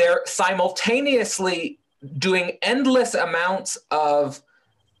 They're simultaneously doing endless amounts of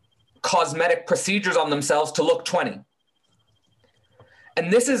cosmetic procedures on themselves to look 20.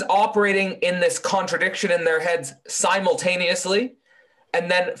 And this is operating in this contradiction in their heads simultaneously.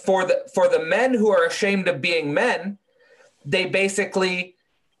 And then for the men who are ashamed of being men, they basically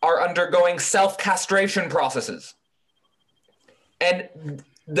are undergoing self-castration processes. And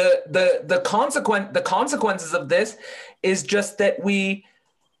the consequences of this is just that we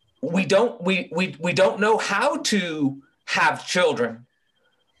don't know how to have children.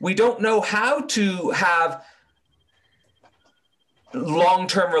 We don't know how to have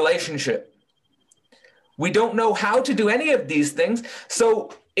long-term relationship. We don't know how to do any of these things.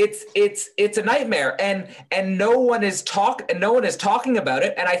 So it's a nightmare, and no one is talking about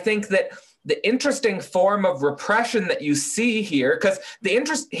it. And I think that the interesting form of repression that you see here, because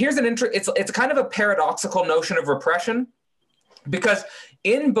it's kind of a paradoxical notion of repression, because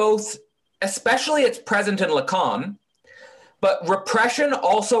in both, especially it's present in Lacan, but repression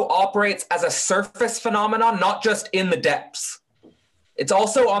also operates as a surface phenomenon, not just in the depths. It's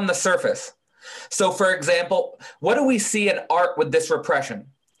also on the surface. So for example, what do we see in art with this repression?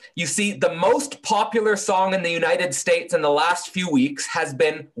 You see the most popular song in the United States in the last few weeks has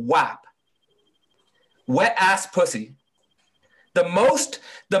been WAP. Wet Ass Pussy. The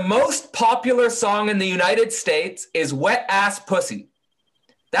most popular song in the United States is Wet Ass Pussy.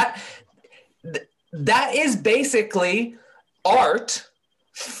 That is basically art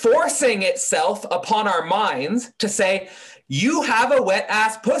forcing itself upon our minds to say, you have a wet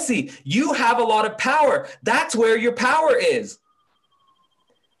ass pussy. You have a lot of power. That's where your power is.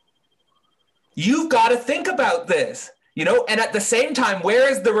 You've got to think about this, and at the same time, where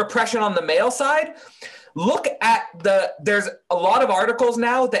is the repression on the male side? Look at there's a lot of articles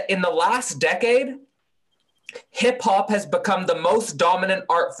now that in the last decade, hip hop has become the most dominant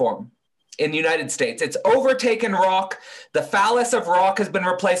art form in the United States. It's overtaken rock. The phallus of rock has been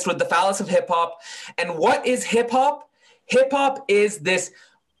replaced with the phallus of hip hop. And what is hip hop? Hip hop is this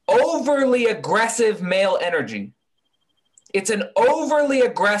overly aggressive male energy. It's an overly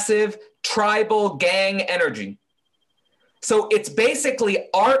aggressive tribal gang energy. So it's basically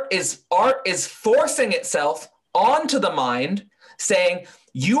art is forcing itself onto the mind, saying,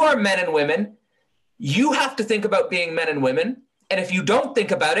 you are men and women. You have to think about being men and women. And if you don't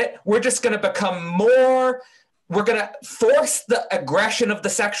think about it, we're just going to become more, we're going to force the aggression of the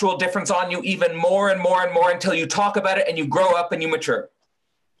sexual difference on you even more and more and more until you talk about it and you grow up and you mature.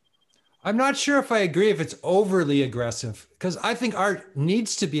 I'm not sure if I agree if it's overly aggressive, because I think art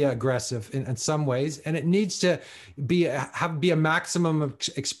needs to be aggressive in some ways, and it needs to be a maximum of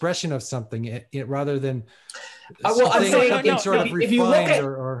expression of something rather than something sort of refined. If you look at,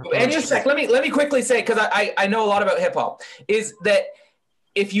 and just a sec, let me quickly say, because I know a lot about hip hop, is that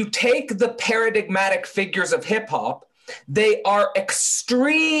if you take the paradigmatic figures of hip hop, they are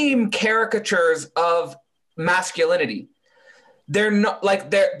extreme caricatures of masculinity. They're not like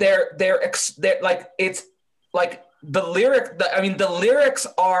they're like, it's like the lyrics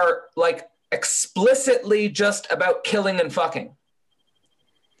are like explicitly just about killing and fucking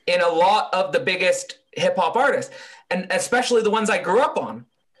in a lot of the biggest hip hop artists, and especially the ones I grew up on.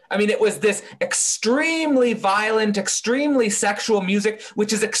 I mean, it was this extremely violent, extremely sexual music,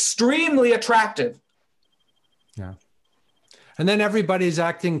 which is extremely attractive. Yeah. And then everybody's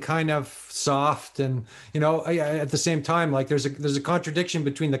acting kind of soft, and at the same time, like there's a contradiction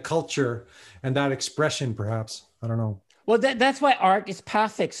between the culture and that expression, perhaps. I don't know. Well, that's why art is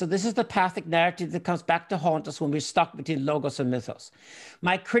pathic. So this is the pathic narrative that comes back to haunt us when we're stuck between logos and mythos.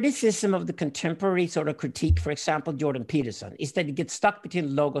 My criticism of the contemporary sort of critique, for example, Jordan Peterson, is that it gets stuck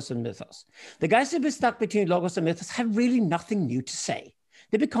between logos and mythos. The guys who've been stuck between logos and mythos have really nothing new to say.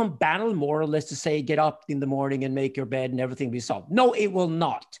 They become banal moralists to say, get up in the morning and make your bed and everything will be solved. No, it will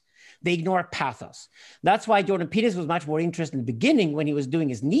not. They ignore pathos. That's why Jordan Peterson was much more interested in the beginning when he was doing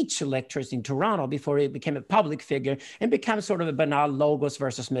his Nietzsche lectures in Toronto before he became a public figure and became sort of a banal logos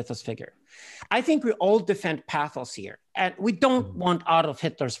versus mythos figure. I think we all defend pathos here. And we don't want Adolf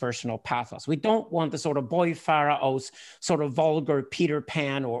Hitler's version of pathos. We don't want the sort of boy pharaohs, sort of vulgar Peter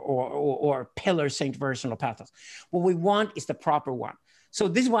Pan or Pillar Saint version of pathos. What we want is the proper one. So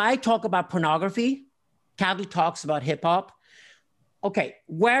this is why I talk about pornography. Cadell talks about hip hop. Okay,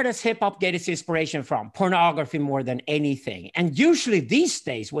 where does hip hop get its inspiration from? Pornography more than anything. And usually these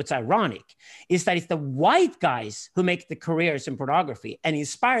days, what's ironic is that it's the white guys who make the careers in pornography and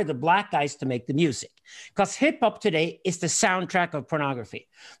inspire the black guys to make the music. Because hip hop today is the soundtrack of pornography.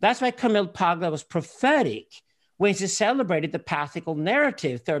 That's why Camille Paglia was prophetic when she celebrated the pathical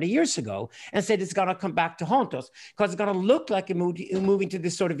narrative 30 years ago and said it's going to come back to haunt us because it's going to look like a moving to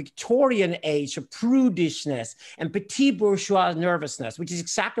this sort of Victorian age of prudishness and petit bourgeois nervousness, which is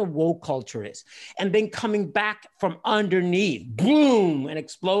exactly what woke culture is. And then coming back from underneath, boom, and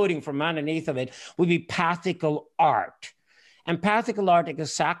exploding from underneath of it would be pathical art. And pathical art is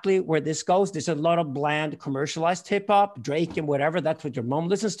exactly where this goes. There's a lot of bland commercialized hip hop, Drake and whatever. That's what your mom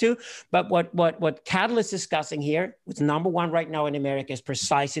listens to. But what Cadell is discussing here, what's number one right now in America, is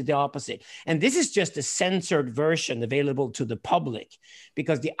precisely the opposite. And this is just a censored version available to the public,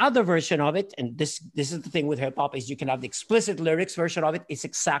 because the other version of it, and this is the thing with hip hop, is you can have the explicit lyrics version of it. It's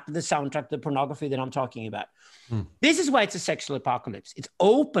exactly the soundtrack, the pornography that I'm talking about. This is why it's a sexual apocalypse. It's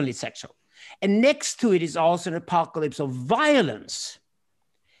openly sexual. And next to it is also an apocalypse of violence.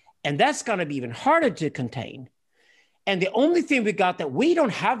 And that's going to be even harder to contain. And the only thing we got that we don't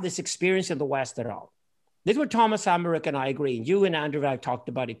have this experience in the West at all. This is where Thomas Hammerich and I agree. And you and Andrew have talked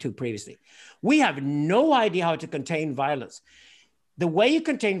about it too previously. We have no idea how to contain violence. The way you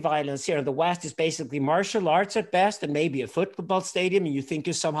contain violence here in the West is basically martial arts at best and maybe a football stadium, and you think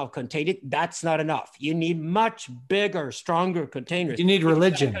you somehow contain it. That's not enough. You need much bigger, stronger containers. You need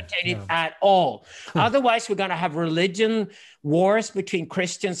religion. Contain it at all. Otherwise, we're going to have religion wars between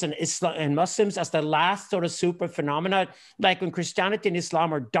Christians and Islam and Muslims as the last sort of super phenomena, like when Christianity and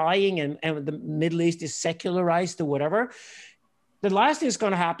Islam are dying and the Middle East is secularized or whatever. The last thing that's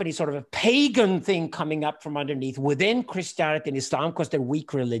going to happen is sort of a pagan thing coming up from underneath within Christianity and Islam because they're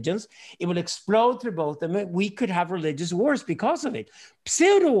weak religions. It will explode through both of them. We could have religious wars because of it.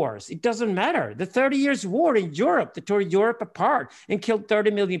 Pseudo wars, it doesn't matter. The 30 Years' War in Europe that tore Europe apart and killed 30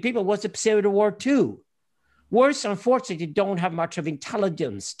 million people was a pseudo war too. Wars, unfortunately, don't have much of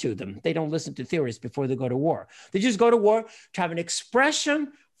intelligence to them. They don't listen to theorists before they go to war. They just go to war to have an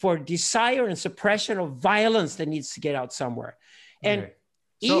expression for desire and suppression of violence that needs to get out somewhere. And okay.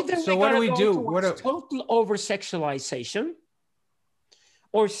 either what do we do? Total over-sexualization,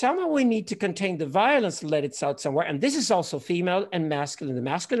 or somehow we need to contain the violence and let it out somewhere. And this is also female and masculine. The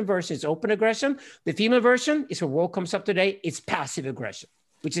masculine version is open aggression. The female version is where woke comes up today. It's passive aggression,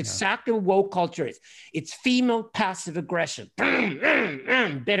 which is exactly what woke culture is. It's female passive aggression,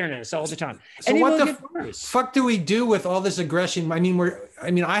 bitterness all the time. So what the fuck do we do with all this aggression? I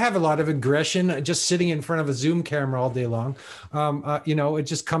mean, I have a lot of aggression just sitting in front of a Zoom camera all day long. It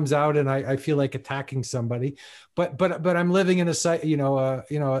just comes out and I feel like attacking somebody. But I'm living in a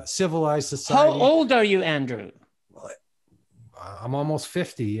civilized society. How old are you, Andrew? I'm almost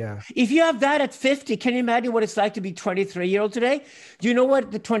 50, yeah. If you have that at 50, can you imagine what it's like to be 23-year-old today? Do you know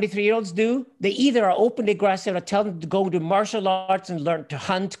what the 23-year-olds do? They either are openly aggressive or tell them to go to martial arts and learn to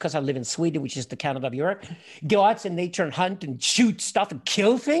hunt, because I live in Sweden, which is the Canada of Europe. Go out in nature and hunt and shoot stuff and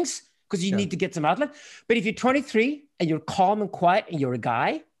kill things because you need to get some outlet. But if you're 23 and you're calm and quiet and you're a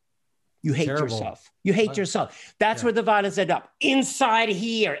guy, you hate yourself. You hate yourself. That's where the violence ends up. Inside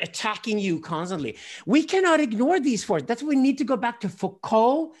here, attacking you constantly. We cannot ignore these forces. That's why we need to go back to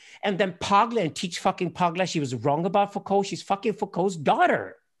Foucault and then Paglia and teach fucking Paglia she was wrong about Foucault. She's fucking Foucault's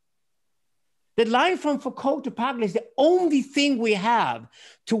daughter. The line from Foucault to Paglia is the only thing we have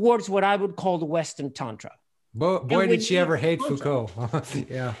towards what I would call the Western Tantra. Boy, did she ever hate Foucault.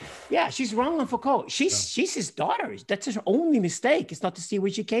 Yeah, she's wrong on Foucault. She's his daughter. That's her only mistake. It's not to see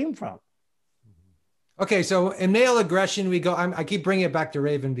where she came from. Okay, so in male aggression, we go. I keep bringing it back to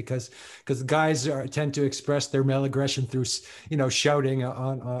Raven because guys tend to express their male aggression through, shouting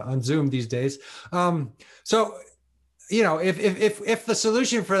on Zoom these days. So, if the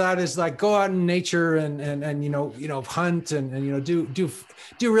solution for that is like go out in nature and hunt and do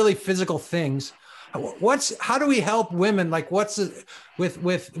really physical things, how do we help women? Like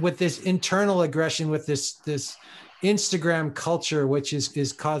with this internal aggression, with this Instagram culture, which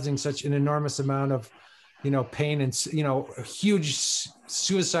is causing such an enormous amount of pain and, huge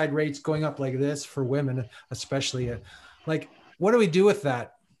suicide rates going up like this for women, especially. Like, what do we do with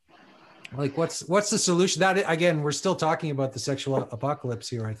that? Like, what's the solution? That, again, we're still talking about the sexual apocalypse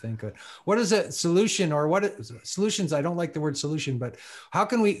here, I think. But what is a solution, or what solutions? I don't like the word solution, but how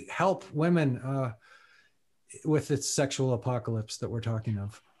can we help women with this sexual apocalypse that we're talking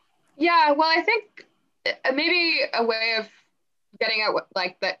of? Yeah, well, I think maybe a way of getting at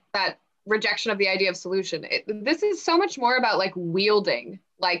like that rejection of the idea of solution. This is so much more about like wielding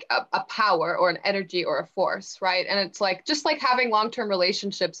like a power or an energy or a force, right? And it's like, just like having long-term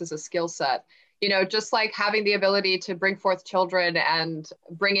relationships is a skill set, just like having the ability to bring forth children and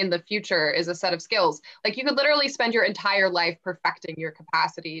bring in the future is a set of skills. Like, you could literally spend your entire life perfecting your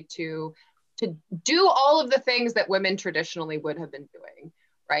capacity to do all of the things that women traditionally would have been doing,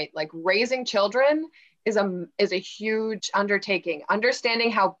 right? Like, raising children is a huge undertaking. Understanding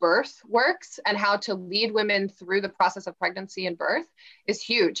how birth works and how to lead women through the process of pregnancy and birth is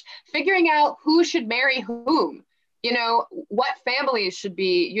huge. Figuring out who should marry whom, what families should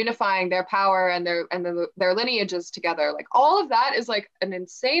be unifying their power and their lineages together. Like, all of that is like an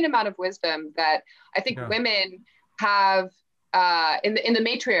insane amount of wisdom that I think women have in the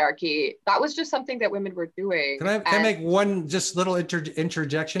matriarchy. That was just something that women were doing. Can I make one just little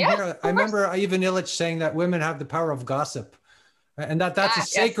interjection here? I remember Ivan Illich saying that women have the power of gossip, and that's a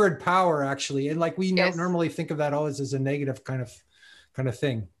sacred power, actually. And like, we normally think of that always as a negative kind of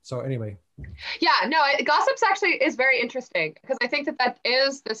thing. So anyway. Yeah, no, gossip actually is very interesting, because I think that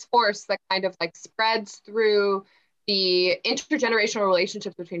is this force that kind of like spreads through the intergenerational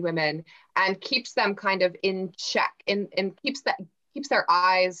relationships between women and keeps them kind of in check and keeps their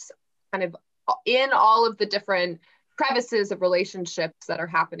eyes kind of in all of the different crevices of relationships that are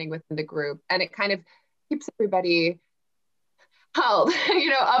happening within the group. And it kind of keeps everybody held,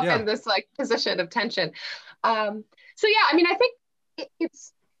 up in this like position of tension. So yeah, I mean, I think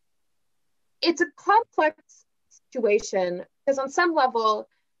it's a complex situation, because on some level,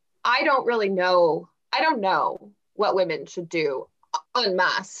 I don't know what women should do en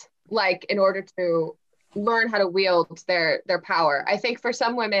masse, like, in order to learn how to wield their power. I think for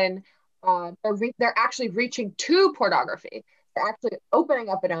some women, they're actually reaching to pornography. They're actually opening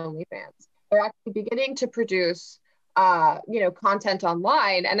up an OnlyFans. They're actually beginning to produce, content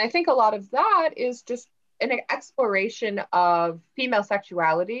online. And I think a lot of that is just an exploration of female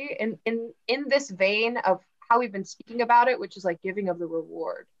sexuality in this vein of how we've been speaking about it, which is like giving of the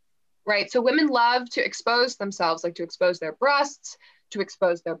reward. Right. So women love to expose themselves, like to expose their breasts, to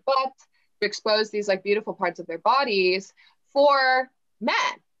expose their butt, to expose these like beautiful parts of their bodies for men,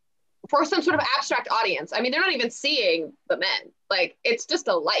 for some sort of abstract audience. I mean, they're not even seeing the men. Like, it's just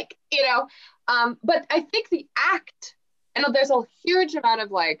a like, but I think the act, and there's a huge amount of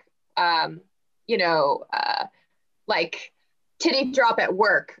like, like titty drop at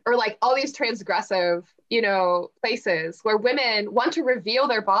work, or like all these transgressive, places where women want to reveal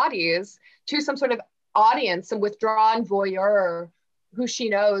their bodies to some sort of audience, some withdrawn voyeur who she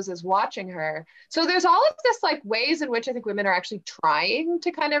knows is watching her. So there's all of this like ways in which I think women are actually trying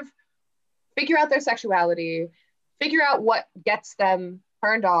to kind of figure out their sexuality, figure out what gets them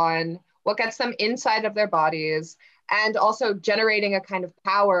turned on, what gets them inside of their bodies, and also generating a kind of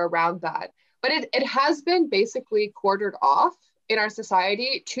power around that. But it has been basically quartered off in our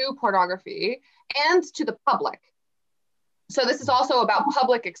society to pornography and to the public. So this is also about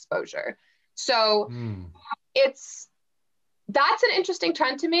public exposure. So that's an interesting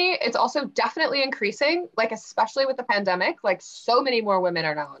trend to me. It's also definitely increasing, like, especially with the pandemic, like so many more women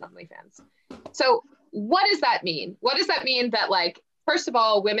are now on OnlyFans. So what does that mean? What does that mean that, like, first of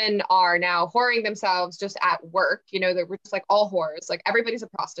all, women are now whoring themselves just at work, that we're just like all whores, like everybody's a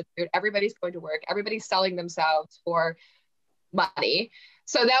prostitute, everybody's going to work, everybody's selling themselves for money.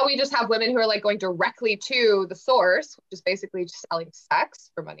 So now we just have women who are like going directly to the source, which is basically just selling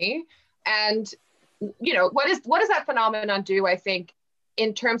sex for money. And, what does that phenomenon do, I think,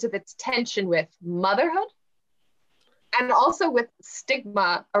 in terms of its tension with motherhood and also with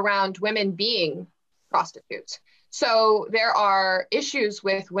stigma around women being prostitutes. So there are issues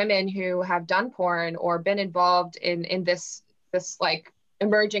with women who have done porn or been involved in this like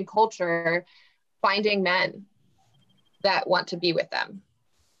emerging culture, finding men that want to be with them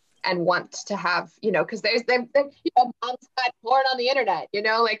and want to have, because there's moms got porn on the internet,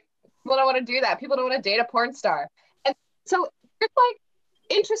 like people don't want to do that. People don't want to date a porn star. And so there's like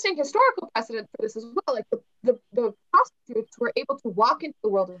interesting historical precedent for this as well. Like the prostitutes were able to walk into the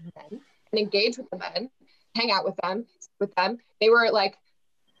world of men and engage with the men, hang out with them. They were like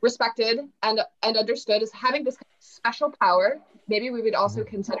respected and understood as having this special power. Maybe we would also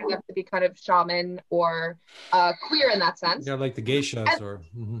consider them to be kind of shaman or queer in that sense. Yeah, like the geishas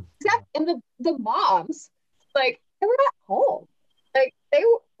and the moms, like, they were at home. Like, they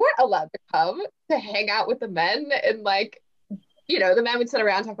weren't allowed to come to hang out with the men, and like, you know, the men would sit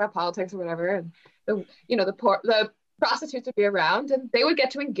around talk about politics or whatever, and the prostitutes would be around and they would get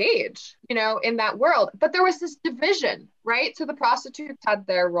to engage, you know, in that world. But there was this division, right? So the prostitutes had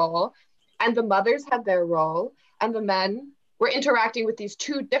their role and the mothers had their role, and the men were interacting with these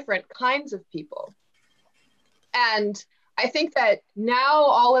two different kinds of people. And I think that now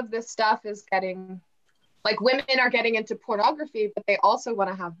all of this stuff is getting, like, women are getting into pornography, but they also want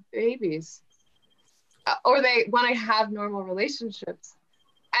to have babies, or they want to have normal relationships.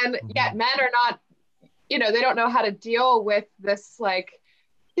 And yet men are not, you know, they don't know how to deal with this, like,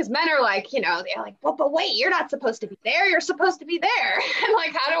 because men are like, you know, they're like, but wait, you're not supposed to be there, you're supposed to be there. And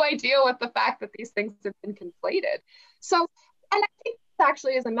like, how do I deal with the fact that these things have been conflated? So, and I think this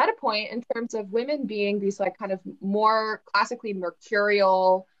actually is a meta point in terms of women being these, like, kind of more classically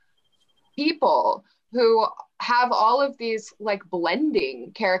mercurial people who have all of these, like,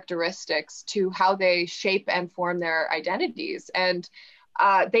 blending characteristics to how they shape and form their identities. And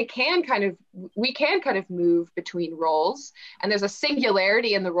we can kind of move between roles, and there's a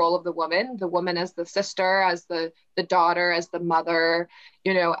singularity in the role of the woman as the sister, as the daughter, as the mother,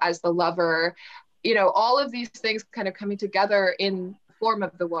 you know, as the lover, you know, all of these things kind of coming together in the form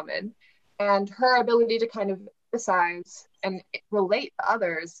of the woman, and her ability to kind of emphasize and relate to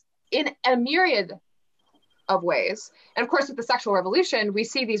others in a myriad of ways. And of course, with the sexual revolution, we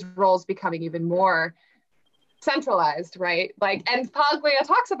see these roles becoming even more centralized, right? Like, and Paglia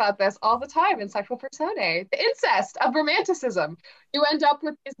talks about this all the time in Sexual Personae, the incest of romanticism. You end up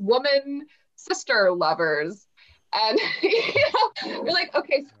with these woman sister lovers, and you know, you're like,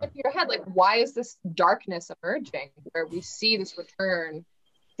 okay, so in your head, like, why is this darkness emerging, where we see this return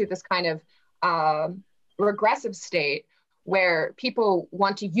to this kind of regressive state where people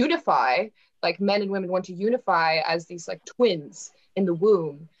want to unify, like men and women want to unify as these, like, twins in the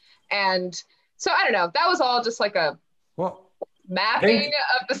womb. And so I don't know, that was all just like a mapping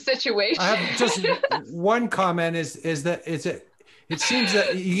of the situation. I have just one comment is that it seems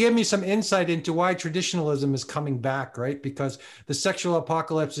that you gave me some insight into why traditionalism is coming back, right? Because the sexual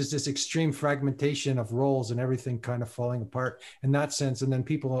apocalypse is this extreme fragmentation of roles and everything kind of falling apart in that sense. And then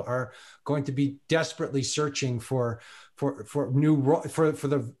people are going to be desperately searching for new for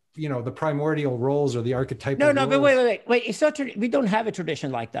the, you know, the primordial roles or the archetypal roles. But wait. It's not. We don't have a tradition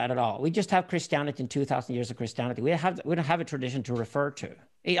like that at all. We just have Christianity in 2,000 years of Christianity. We don't have a tradition to refer to,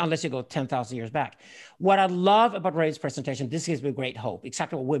 unless you go 10,000 years back. What I love about Ray's presentation, this gives me great hope.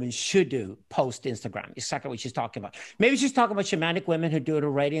 Exactly what women should do post Instagram. Exactly what she's talking about. Maybe she's talking about shamanic women who do it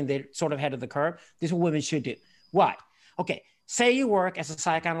already and they're sort of ahead of the curve. This is what women should do. Why? Okay. Say you work as a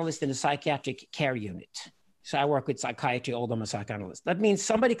psychoanalyst in a psychiatric care unit. So I work with psychiatry, although I'm a psychoanalyst. That means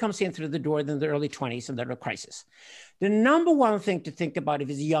somebody comes in through the door in the early 20s and they're in a crisis. The number one thing to think about if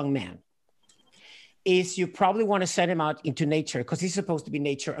he's a young man is you probably want to send him out into nature, because he's supposed to be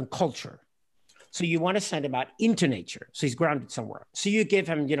nature and culture. So you want to send him out into nature. So he's grounded somewhere. So you give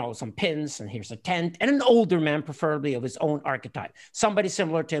him, you know, some pins, and here's a tent, and an older man, preferably of his own archetype. Somebody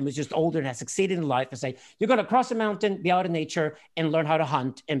similar to him who's just older and has succeeded in life, and say, you're going to cross a mountain, be out in nature, and learn how to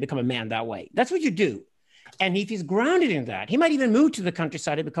hunt and become a man that way. That's what you do. And if he's grounded in that, he might even move to the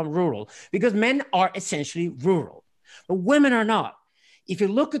countryside and become rural, because men are essentially rural, but women are not. If you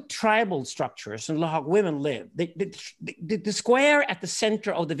look at tribal structures and how women live, the square at the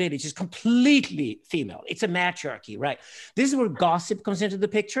center of the village is completely female. It's a matriarchy, right? This is where gossip comes into the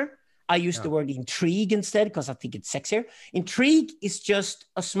picture. I use the word intrigue instead because I think it's sexier. Intrigue is just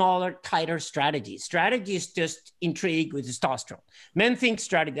a smaller, tighter strategy. Strategy is just intrigue with testosterone. Men think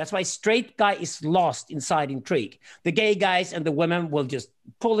strategy. That's why straight guy is lost inside intrigue. The gay guys and the women will just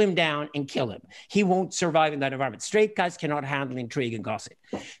pull him down and kill him. He won't survive in that environment. Straight guys cannot handle intrigue and gossip.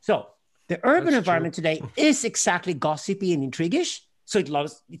 So the urban environment today is exactly gossipy and intrigue-ish. So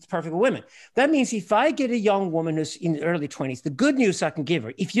it's perfect for women. That means if I get a young woman who's in the early 20s, the good news I can give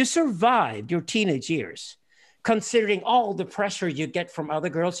her, if you survived your teenage years, considering all the pressure you get from other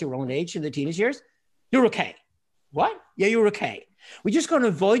girls your own age in the teenage years, you're okay. What? Yeah, you're okay. We're just going to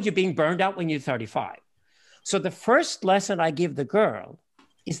avoid you being burned out when you're 35. So the first lesson I give the girl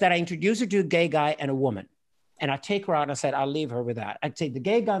is that I introduce her to a gay guy and a woman. And I take her out and I said, I'll leave her with that. I'd say the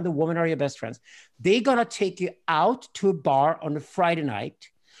gay guy and the woman are your best friends. They're going to take you out to a bar on a Friday night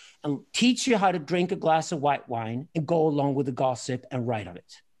and teach you how to drink a glass of white wine and go along with the gossip and write on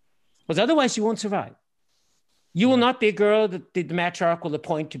it. Because otherwise you won't survive. You will not be a girl that the matriarch will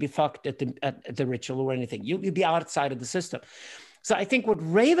appoint to be fucked at the ritual or anything. You'll be outside of the system. So I think what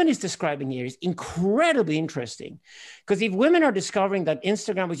Raven is describing here is incredibly interesting, because if women are discovering that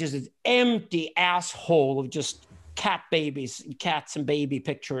Instagram was just this empty asshole of just cats and baby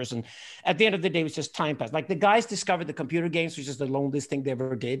pictures, and at the end of the day, it was just time pass. Like the guys discovered the computer games, which is the loneliest thing they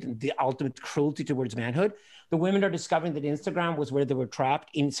ever did, and the ultimate cruelty towards manhood. The women are discovering that Instagram was where they were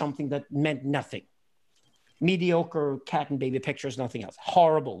trapped in something that meant nothing. Mediocre cat and baby pictures, nothing else.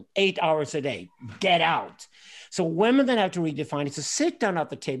 Horrible. 8 hours a day. Get out. So women then have to redefine it. So sit down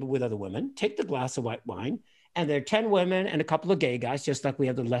at the table with other women, take the glass of white wine, and there are 10 women and a couple of gay guys, just like we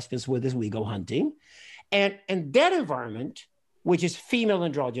have the lesbians with us, we go hunting. And that environment, which is female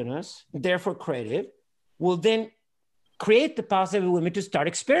androgynous, therefore creative, will then create the possibility of women to start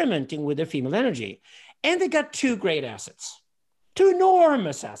experimenting with their female energy. And they got two great assets. Two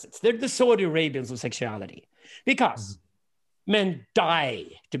enormous assets. They're the Saudi Arabians of sexuality, because men die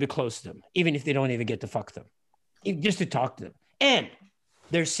to be close to them, even if they don't even get to fuck them, just to talk to them. And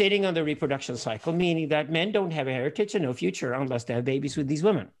they're sitting on the reproduction cycle, meaning that men don't have a heritage and no future unless they have babies with these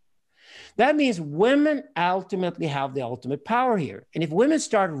women. That means women ultimately have the ultimate power here. And if women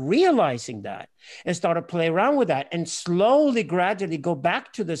start realizing that and start to play around with that and slowly, gradually go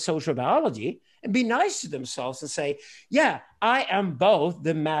back to the social biology and be nice to themselves and say, yeah, I am both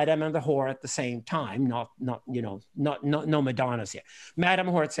the madam and the whore at the same time, no Madonna's here. Madam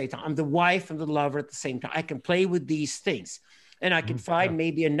whore at the same time. I'm the wife and the lover at the same time. I can play with these things. And I can find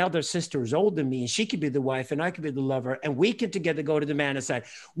maybe another sister who's older than me, and she could be the wife and I could be the lover. And we can together go to the man and say,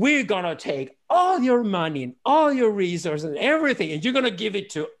 we're going to take all your money and all your resources and everything, and you're going to give it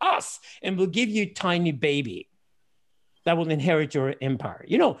to us, and we'll give you a tiny baby that will inherit your empire.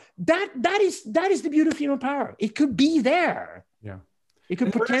 You know, that is the beauty of female power. It could be there. Yeah. It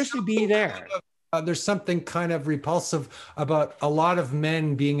could potentially be there. There's something kind of repulsive about a lot of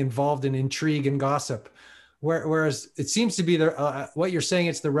men being involved in intrigue and gossip. Whereas it seems to be what you're saying,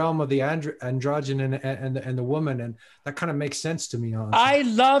 it's the realm of the androgen and the woman, and that kind of makes sense to me. Honestly. I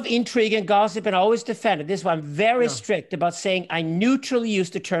love intrigue and gossip, and I always defend it. This is why I'm very strict about saying I neutrally use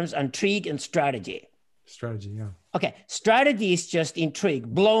the terms intrigue and strategy. Strategy, yeah. Okay, strategy is just intrigue,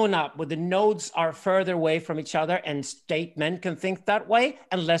 blown up, where the nodes are further away from each other, and straight men can think that way,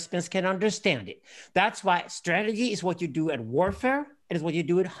 and lesbians can understand it. That's why strategy is what you do at warfare, it is what you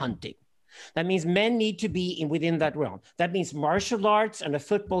do at hunting. That means men need to be within that realm. That means martial arts and a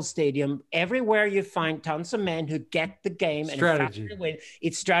football stadium. Everywhere you find tons of men who get the game strategy. And win,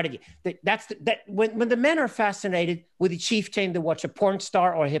 it's strategy. When the men are fascinated with the chieftain, they watch a porn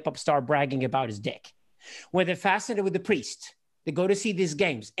star or a hip hop star bragging about his dick. When they're fascinated with the priest, they go to see these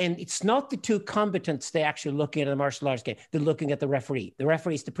games. And it's not the two combatants they're actually looking at the martial arts game. They're looking at the referee. The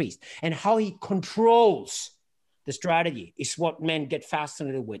referee is the priest. And how he controls the strategy is what men get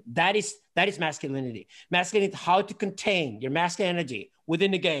fascinated with. That is masculinity. Masculinity, how to contain your masculine energy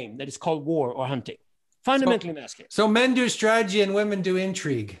within a game that is called war or hunting. Fundamentally masculine. So men do strategy and women do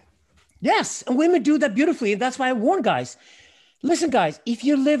intrigue. Yes, and women do that beautifully. And that's why I warn guys. Listen, guys, if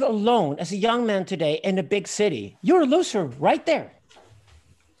you live alone as a young man today in a big city, you're a loser right there.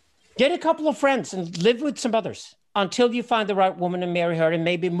 Get a couple of friends and live with some others until you find the right woman and marry her and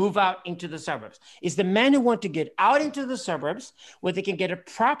maybe move out into the suburbs. It's the men who want to get out into the suburbs where they can get a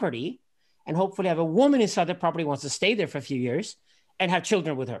property and hopefully have a woman inside the property who wants to stay there for a few years and have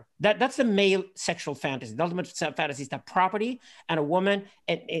children with her. That's the male sexual fantasy. The ultimate fantasy is that property and a woman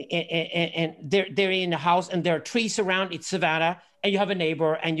and they're in the house and there are trees around, it's savannah, and you have a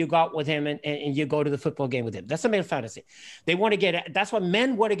neighbor and you go out with him and you go to the football game with him. That's a male fantasy. That's why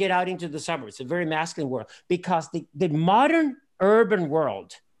men want to get out into the suburbs. It's a very masculine world because the modern urban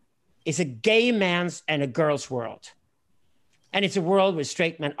world is a gay man's and a girl's world. And it's a world where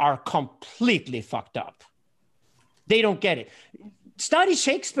straight men are completely fucked up. They don't get it. Study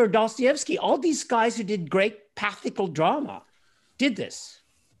Shakespeare, Dostoevsky, all these guys who did great pathical drama did this.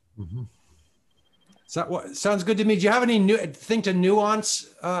 Mm-hmm. Sounds good to me. Do you have any thing to nuance,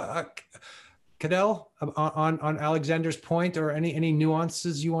 Cadell, on Alexander's point, or any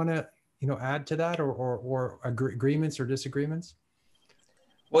nuances you want to add to that, or agreements or disagreements?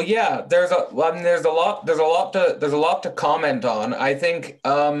 Well, yeah, there's a lot to comment on. I think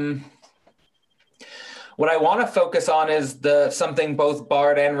what I want to focus on is something both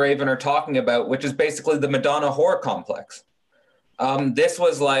Bard and Raven are talking about, which is basically the Madonna whore complex. This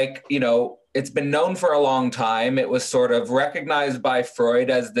was like, it's been known for a long time. It was sort of recognized by Freud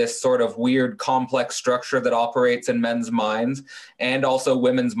as this sort of weird complex structure that operates in men's minds and also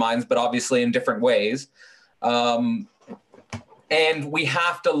women's minds, but obviously in different ways. And we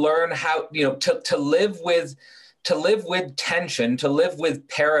have to learn how, to live with to live with tension, to live with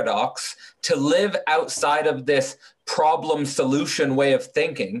paradox, to live outside of this problem solution way of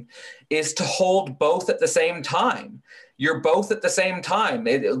thinking is to hold both at the same time. You're both at the same time.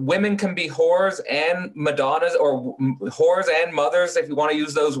 Women can be whores and Madonnas, or whores and mothers, if you want to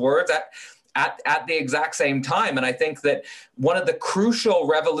use those words, at the exact same time. And I think that one of the crucial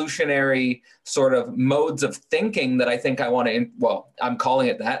revolutionary sort of modes of thinking that I think I want to, I'm calling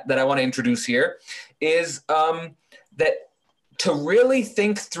it that I want to introduce here is that to really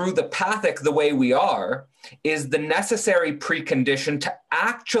think through the pathic the way we are is the necessary precondition to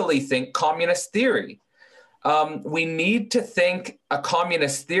actually think communist theory. We need to think a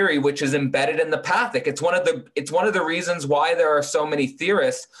communist theory which is embedded in the pathic. It's one of the reasons why there are so many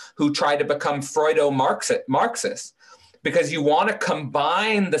theorists who try to become Freudo-Marxists, because you want to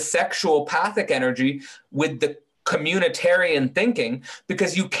combine the sexual pathic energy with the communitarian thinking,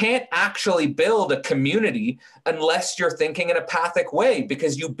 because you can't actually build a community unless you're thinking in a pathic way,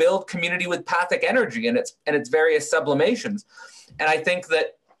 because you build community with pathic energy and its various sublimations. And I think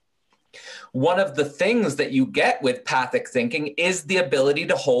that one of the things that you get with pathic thinking is the ability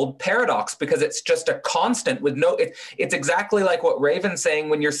to hold paradox, because it's just a constant with it's exactly like what Raven's saying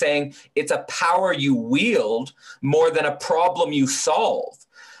when you're saying it's a power you wield more than a problem you solve.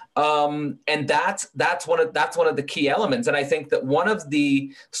 And that's one of the key elements. And I think that one of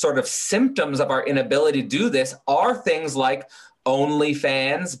the sort of symptoms of our inability to do this are things like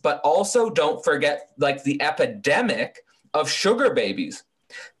OnlyFans, but also don't forget like the epidemic of sugar babies.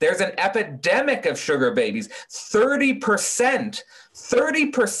 There's an epidemic of sugar babies.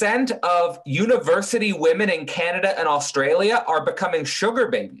 30% of university women in Canada and Australia are becoming sugar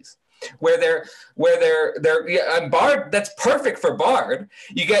babies. Where they're Bard, that's perfect for Bard.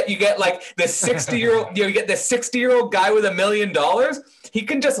 You get like the 60-year-old, you get the 60-year-old guy with $1 million. He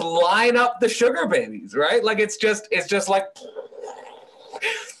can just line up the sugar babies, right? Like it's just like,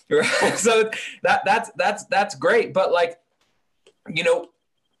 right? So that's great. But like, you know,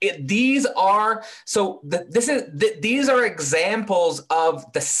 these are examples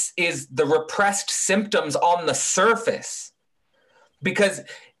of the repressed symptoms on the surface, because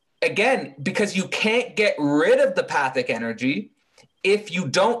you can't get rid of the pathic energy. If you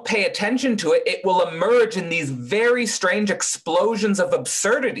don't pay attention to it, it will emerge in these very strange explosions of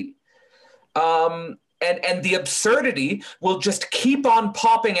absurdity. And the absurdity will just keep on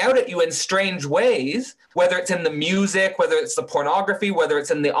popping out at you in strange ways, whether it's in the music, whether it's the pornography, whether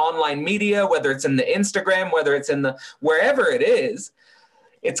it's in the online media, whether it's in the Instagram, whether it's in the wherever it is.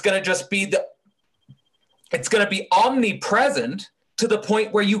 It's going to just be it's going to be omnipresent to the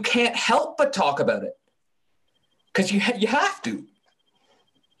point where you can't help but talk about it, because you have to.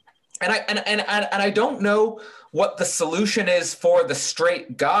 And I don't know what the solution is for the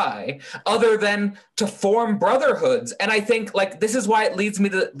straight guy other than to form brotherhoods. And I think like this is why it leads me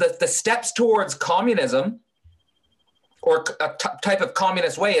to the steps towards communism, or a type of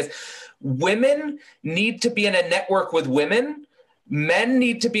communist way, is women need to be in a network with women. Men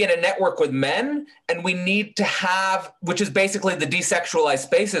need to be in a network with men, and we need to have, which is basically the desexualized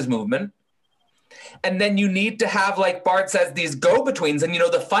spaces movement. And then you need to have, like Bart says, these go-betweens. And, you know,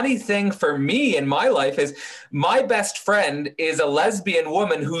 the funny thing for me in my life is my best friend is a lesbian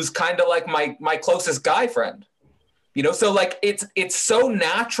woman who's kind of like my closest guy friend. You know, so like it's so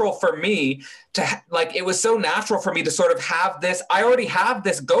natural for me to it was so natural for me to sort of have this. I already have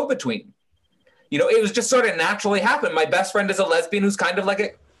this go-between. You know, it was just sort of naturally happened. My best friend is a lesbian who's kind of like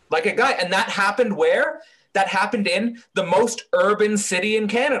a guy. And that happened where? That happened in the most urban city in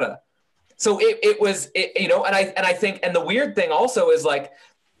Canada. So it was, you know, and I think, and the weird thing also is like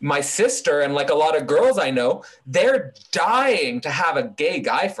my sister and like a lot of girls I know, they're dying to have a gay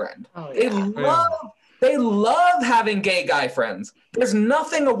guy friend. Oh, yeah. They love having gay guy friends. There's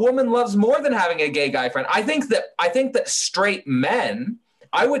nothing a woman loves more than having a gay guy friend. I think that straight men,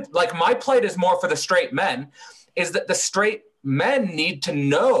 my plight is more for the straight men, is that the straight men need to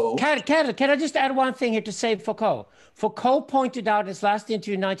know. Can I just add one thing here to save Foucault? Foucault pointed out in his last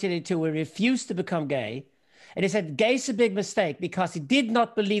interview in 1982, where he refused to become gay. And he said, gay's a big mistake because he did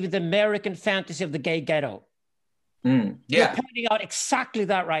not believe in the American fantasy of the gay ghetto. Yeah. You're pointing out exactly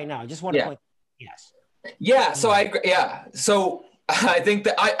that right now. I just want to point. Yes. Yeah. So I agree. Yeah. So I think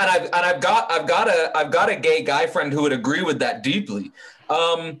that I've got a gay guy friend who would agree with that deeply.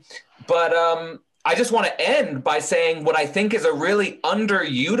 But I just want to end by saying what I think is a really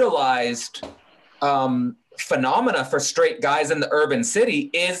underutilized phenomena for straight guys in the urban city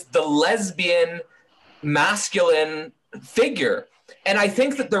is the lesbian masculine figure. And I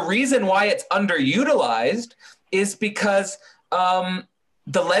think that the reason why it's underutilized is because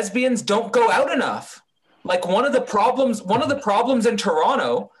the lesbians don't go out enough. Like one of the problems in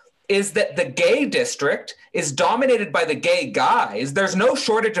Toronto is that the gay district is dominated by the gay guys. There's no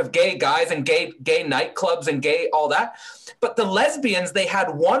shortage of gay guys and gay nightclubs and gay all that. But the lesbians, they had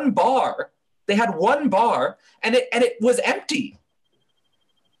one bar. And it was empty.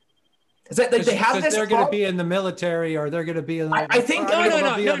 Is that like they have this? They're going to be in the military, or they're going to be in. I think no. I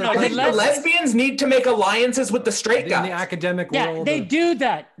think the lesbians need to make alliances with the straight guys. In the academic world. Yeah, they do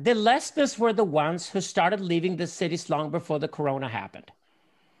that. The lesbians were the ones who started leaving the cities long before the corona happened.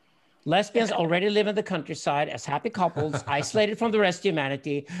 Lesbians already live in the countryside as happy couples, isolated from the rest of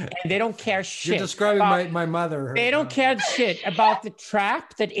humanity, and they don't care shit. You're describing my mother. They don't care shit about the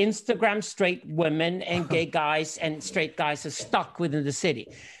trap that Instagram straight women and gay guys and straight guys are stuck within the city.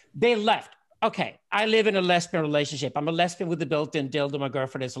 They left. Okay, I live in a lesbian relationship. I'm a lesbian with a built-in dildo. My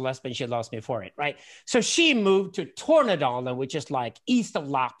girlfriend is a lesbian. She loves me for it, right? So she moved to Tornedalen, which is like east of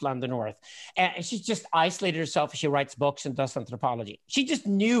Lapland, the north. And she just isolated herself. She writes books and does anthropology. She just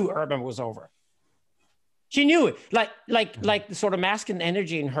knew urban was over. She knew it. Like the sort of masculine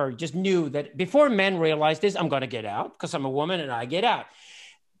energy in her just knew that before men realized this, I'm going to get out because I'm a woman and I get out.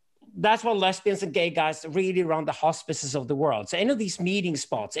 That's what lesbians and gay guys really run the hospices of the world. So any of these meeting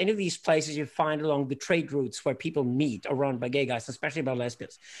spots, any of these places you find along the trade routes where people meet are run by gay guys, especially by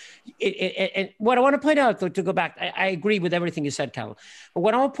lesbians. And what I want to point out, though, to go back, I agree with everything you said, Carol. But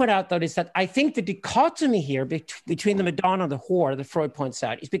what I want to point out, though, is that I think the dichotomy here between the Madonna and the whore that Freud points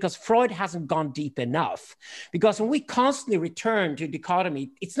out is because Freud hasn't gone deep enough. Because when we constantly return to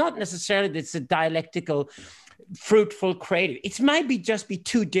dichotomy, it's not necessarily that it's a dialectical fruitful creative. It might be just be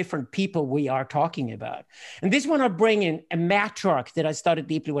two different people we are talking about. And this one I bring in a matriarch that I studied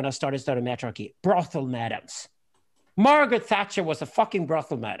deeply when I started studying matriarchy, brothel madams. Margaret Thatcher was a fucking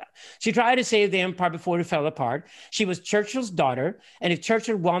brothel madam. She tried to save the empire before it fell apart. She was Churchill's daughter. And if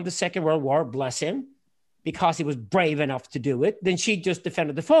Churchill won the Second World War, bless him, because he was brave enough to do it, then she just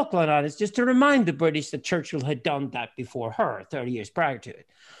defended the Falkland Islands just to remind the British that Churchill had done that before her 30 years prior to it.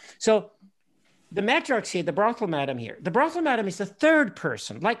 So the matriarchs here, the brothel madam here, the brothel madam is the third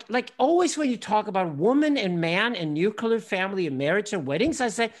person. Like always when you talk about woman and man and nuclear family and marriage and weddings, I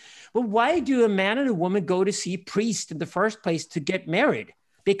say, well, why do a man and a woman go to see a priest in the first place to get married?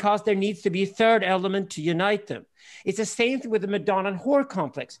 Because there needs to be a third element to unite them. It's the same thing with the Madonna and whore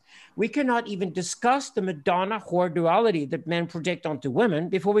complex. We cannot even discuss the Madonna whore duality that men project onto women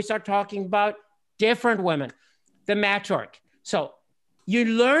before we start talking about different women, the matriarch. So you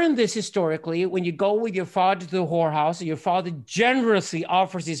learn this historically when you go with your father to the whorehouse and your father generously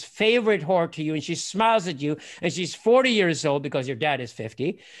offers his favorite whore to you and she smiles at you and she's 40 years old because your dad is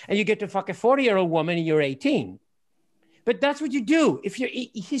 50 and you get to fuck a 40-year-old woman and you're 18. But that's what you do. If you're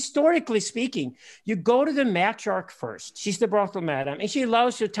historically speaking, you go to the matriarch first. She's the brothel madam and she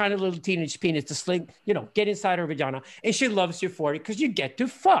allows your tiny little teenage penis to sling, get inside her vagina and she loves you for it because you get to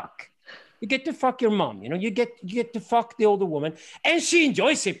fuck. You get to fuck your mom, you get to fuck the older woman. And she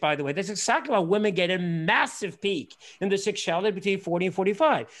enjoys it, by the way. That's exactly why women get a massive peak in the sexuality between 40 and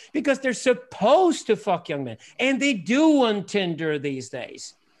 45, because they're supposed to fuck young men. And they do on Tinder these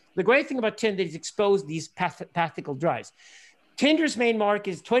days. The great thing about Tinder is expose these pathical drives. Tinder's main mark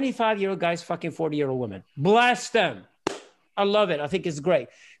is 25-year-old guys fucking 40-year-old women. Bless them. I love it. I think it's great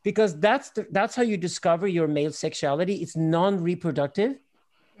because that's how you discover your male sexuality. It's non-reproductive.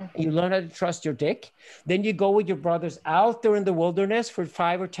 You learn how to trust your dick. Then you go with your brothers out there in the wilderness for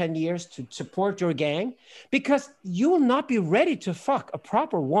 5 or 10 years to support your gang because you will not be ready to fuck a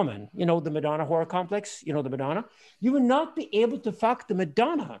proper woman. The Madonna whore complex, the Madonna. You will not be able to fuck the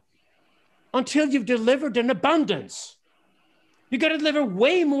Madonna until you've delivered an abundance. You got to deliver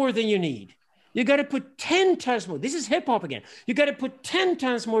way more than you need. You got to put 10 times more. This is hip hop again. You got to put 10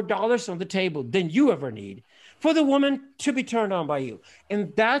 times more dollars on the table than you ever need for the woman to be turned on by you.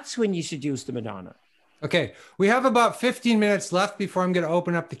 And that's when you seduce the Madonna. Okay, we have about 15 minutes left before I'm going to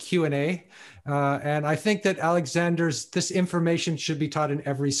open up the Q&A. And I think that this information should be taught in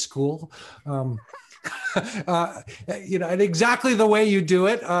every school. And exactly the way you do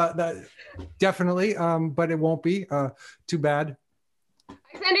it, definitely, but it won't be. Too bad.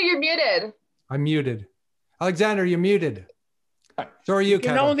 Alexander, you're muted. I'm muted. Alexander, you're muted. So are you, You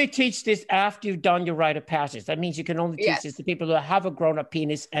can only teach this after you've done your rite of passage. That means you can only teach this to people who have a grown-up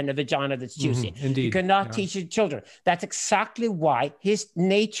penis and a vagina that's juicy. Indeed. You cannot teach it to children. That's exactly why his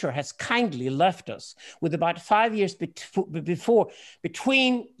nature has kindly left us with about 5 years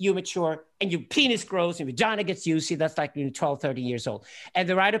between you mature and your penis grows and your vagina gets juicy. That's like 12, 13 years old. And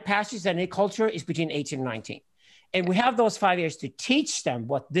the rite of passage in any culture is between 18 and 19. And we have those 5 years to teach them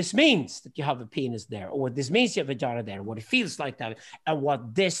what this means, that you have a penis there, or what this means you have a vagina there, what it feels like that, and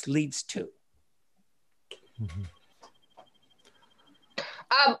what this leads to.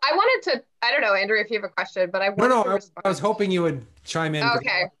 I wanted to, I don't know, Andrew, if you have a question, but I wanted No, to no, respond. I was hoping you would chime in.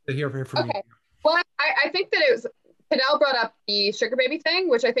 Okay. To hear from you. Well, I think that it was, Pinnell brought up the sugar baby thing,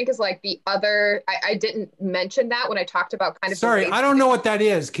 which I think is like the other, I didn't mention that when I talked about kind of. Sorry, I don't know what that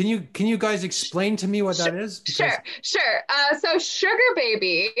is. Can you guys explain to me what that is? Sure. So sugar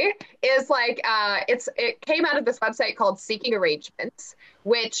baby is like, it came out of this website called Seeking Arrangements,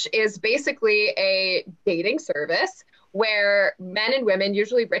 which is basically a dating service where men and women,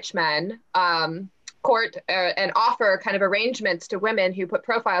 usually rich men, court and offer kind of arrangements to women who put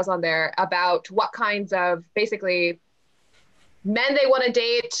profiles on there about what kinds of basically men they want to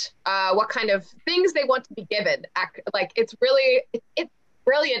date, what kind of things they want to be given. Like it's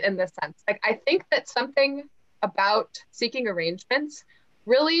brilliant in this sense. Like I think that something about Seeking Arrangements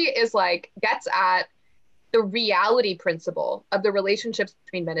really is like gets at the reality principle of the relationships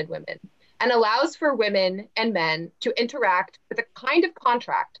between men and women and allows for women and men to interact with a kind of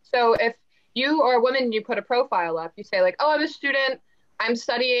contract. So if you are a woman and you put a profile up, you say like, oh, I'm a student, I'm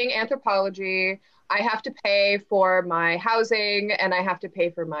studying anthropology, I have to pay for my housing and I have to pay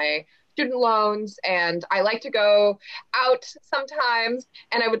for my student loans and I like to go out sometimes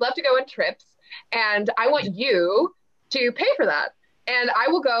and I would love to go on trips and I want you to pay for that. And I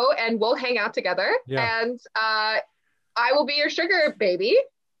will go and we'll hang out together and I will be your sugar baby.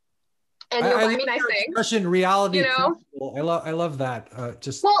 And you'll buy me nice things. Expression reality. You know? I love that.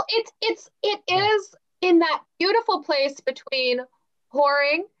 Well, it is in that beautiful place between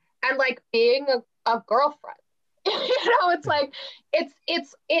whoring and like being a girlfriend. You know, it's like it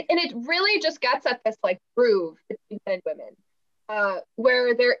and it really just gets at this like groove between men and women,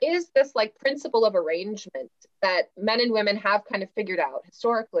 where there is this like principle of arrangement that men and women have kind of figured out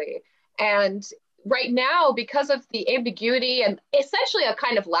historically. And right now, because of the ambiguity and essentially a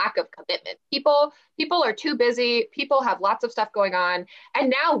kind of lack of commitment, people are too busy, people have lots of stuff going on,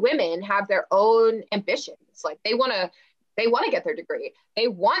 and now women have their own ambitions. Like they want to get their degree, they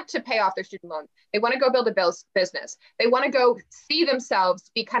want to pay off their student loans, they want to go build a business, they want to go see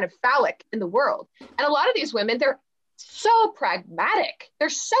themselves be kind of phallic in the world. And a lot of these women, they're so pragmatic. They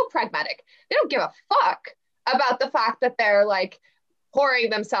don't give a fuck about the fact that they're like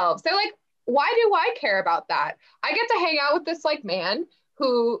whoring themselves. They're like, why do I care about that? I get to hang out with this like man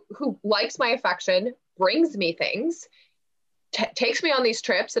who likes my affection, brings me things, takes me on these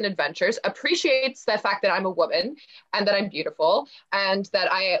trips and adventures, appreciates the fact that I'm a woman and that I'm beautiful and that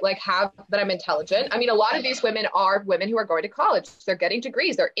I'm intelligent. I mean, a lot of these women are women who are going to college. They're getting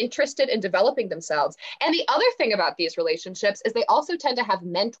degrees. They're interested in developing themselves. And the other thing about these relationships is they also tend to have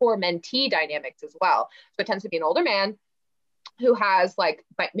mentor-mentee dynamics as well. So it tends to be an older man who has like,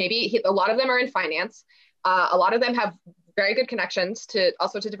 but maybe a lot of them are in finance. A lot of them have very good connections to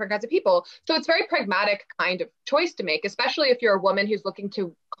different kinds of people. So it's very pragmatic kind of choice to make, especially if you're a woman who's looking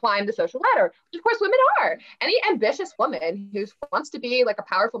to climb the social ladder, which of course women are. Any ambitious woman who wants to be like a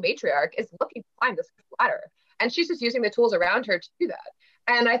powerful matriarch is looking to climb the social ladder. And she's just using the tools around her to do that.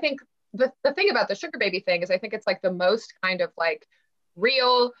 And I think the thing about the sugar baby thing is I think it's like the most kind of like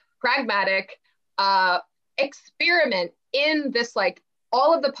real, pragmatic experiment in this like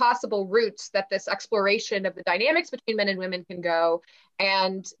all of the possible routes that this exploration of the dynamics between men and women can go,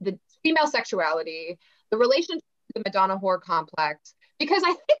 and the female sexuality, the relationship to the Madonna whore complex. Because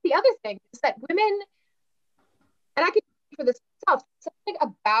I think the other thing is that women, and I can speak for this myself, something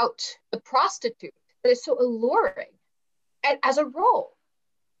about the prostitute that is so alluring as a role.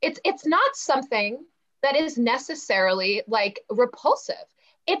 It's not something that is necessarily like repulsive.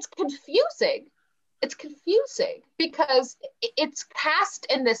 It's confusing. It's confusing because it's cast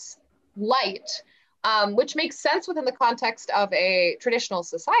in this light, which makes sense within the context of a traditional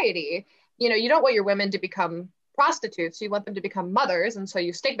society. You know, you don't want your women to become prostitutes, you want them to become mothers. And so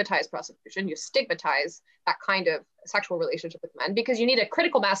you stigmatize prostitution, you stigmatize that kind of sexual relationship with men because you need a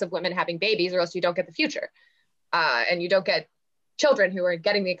critical mass of women having babies or else you don't get the future. And you don't get children who are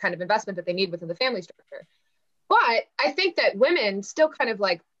getting the kind of investment that they need within the family structure. But I think that women still kind of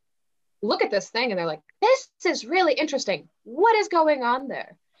like, look at this thing and they're like, this is really interesting. What is going on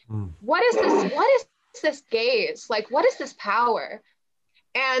there? What is this? What is this gaze? Like, what is this power?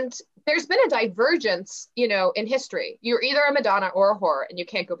 And there's been a divergence, you know, in history. You're either a Madonna or a whore and you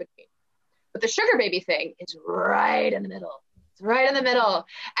can't go between. But the sugar baby thing is right in the middle. It's right in the middle.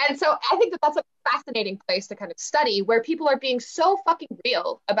 And so I think that that's a fascinating place to kind of study where people are being so fucking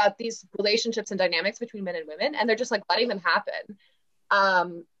real about these relationships and dynamics between men and women. And they're just like letting them happen.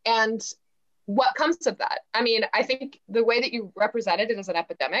 And what comes of that? I mean, I think the way that you represented it as an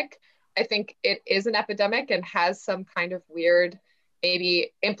epidemic, I think it is an epidemic and has some kind of weird,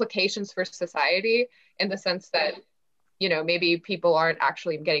 maybe implications for society in the sense that, you know, maybe people aren't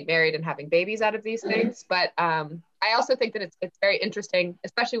actually getting married and having babies out of these things. But I also think that it's very interesting,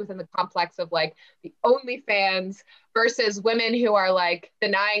 especially within the complex of like the OnlyFans versus women who are like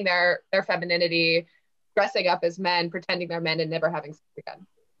denying their femininity, dressing up as men, pretending they're men, and never having sex again.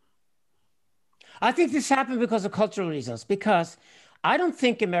 I think this happened because of cultural reasons, because I don't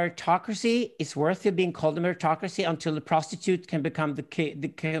think a meritocracy is worth it being called a meritocracy until the prostitute can become the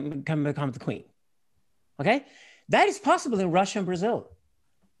queen. Okay? That is possible in Russia and Brazil.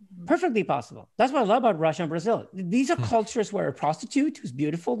 Perfectly possible. That's what I love about Russia and Brazil. These are cultures where a prostitute who's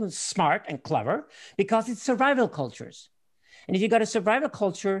beautiful and smart and clever, because it's survival cultures. And if you got a survival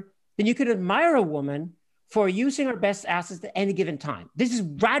culture, then you could admire a woman for using her best assets at any given time. This is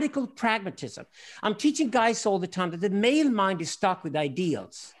radical pragmatism. I'm teaching guys all the time that the male mind is stuck with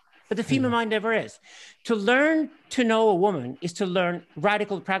ideals, but the female mind never is. To learn to know a woman is to learn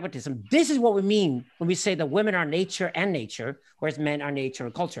radical pragmatism. This is what we mean when we say that women are nature and nature, whereas men are nature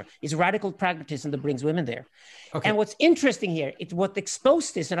and culture. It's radical pragmatism that brings women there. Okay. And what's interesting here, what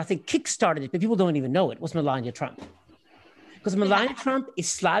exposed this, and I think kickstarted it, but people don't even know it, was Melania Trump. Because Melania Trump is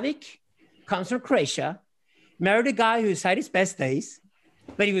Slavic, comes from Croatia, married a guy who's had his best days,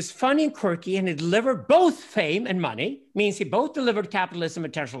 but he was funny and quirky, and he delivered both fame and money, means he both delivered capitalism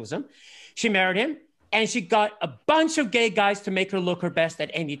and territorialism. She married him, and she got a bunch of gay guys to make her look her best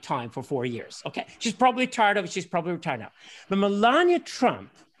at any time for 4 years. Okay, she's probably tired of it. She's probably retired now. But Melania Trump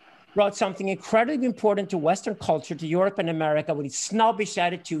brought something incredibly important to Western culture, to Europe and America, with his snobbish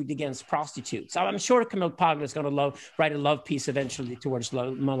attitude against prostitutes. I'm sure Camille Paglia is going to write a love piece eventually towards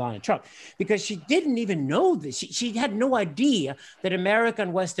Melania Trump, because she didn't even know this. She had no idea that America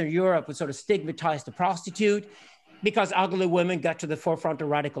and Western Europe would sort of stigmatize the prostitute, because ugly women got to the forefront of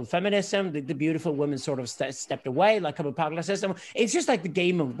radical feminism. The beautiful women sort of stepped away, like Camille Paglia says. It's just like the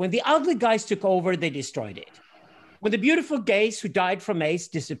gay movement. When the ugly guys took over, they destroyed it. When the beautiful gays who died from AIDS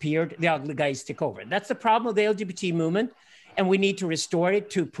disappeared, the ugly guys took over. That's the problem with the LGBT movement. And we need to restore it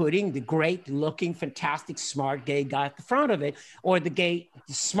to putting the great looking, fantastic, smart gay guy at the front of it, or the gay,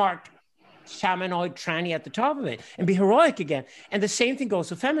 smart, shamanoid tranny at the top of it, and be heroic again. And the same thing goes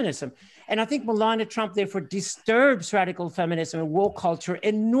with feminism. And I think Melania Trump therefore disturbs radical feminism and woke culture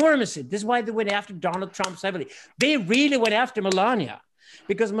enormously. This is why they went after Donald Trump so heavily. They really went after Melania,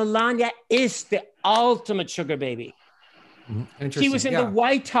 because Melania is the ultimate sugar baby. She was in the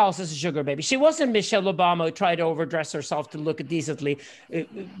White House as a sugar baby. She wasn't Michelle Obama who tried to overdress herself to look decently,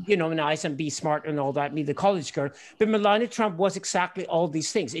 nice and be smart and all that, be the college girl. But Melania Trump was exactly all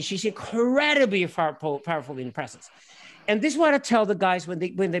these things. And she's incredibly powerful in presence. And this is what I tell the guys when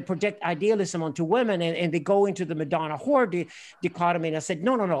they project idealism onto women and they go into the Madonna whore dichotomy. And I said,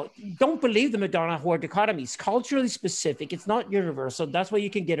 no, don't believe the Madonna whore dichotomy. It's culturally specific. It's not universal. That's why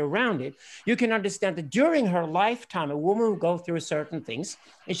you can get around it. You can understand that during her lifetime, a woman will go through certain things,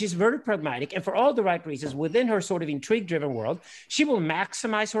 and she's very pragmatic. And for all the right reasons, within her sort of intrigue-driven world, she will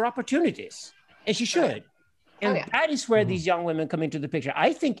maximize her opportunities. And she should. And that is where these young women come into the picture.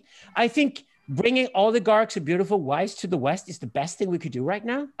 I think bringing oligarchs and beautiful wives to the West is the best thing we could do right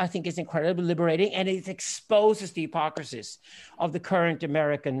now. I think it's incredibly liberating, and it exposes the hypocrisies of the current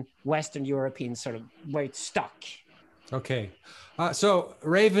American, Western European sort of where it's stuck. Okay. So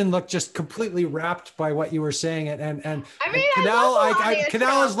Raven looked just completely wrapped by what you were saying. And I mean,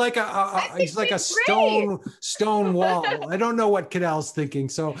 Cadell is like he's like a stone wall. I don't know what Cadell's thinking.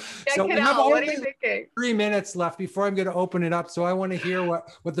 So we have only 3 minutes left before I'm going to open it up. So I want to hear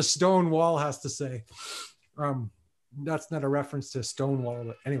what the stone wall has to say. That's not a reference to Stonewall,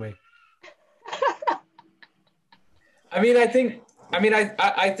 but anyway.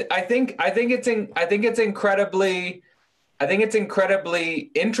 I think it's incredibly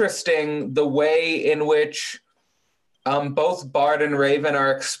interesting the way in which both Bard and Raven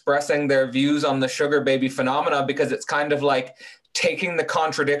are expressing their views on the sugar baby phenomena, because it's kind of like taking the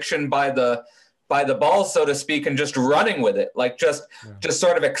contradiction by the balls, so to speak, and just running with it, like just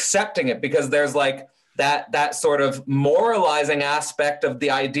sort of accepting it, because there's like that sort of moralizing aspect of the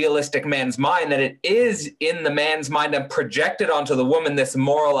idealistic man's mind, that it is in the man's mind and projected onto the woman, this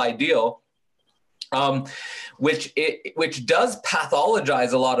moral ideal. Which does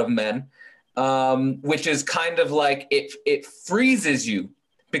pathologize a lot of men, which is kind of like it freezes you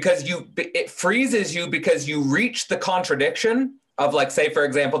because you reach the contradiction of, like, say, for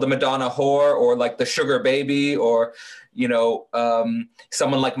example, the Madonna whore, or like the sugar baby, or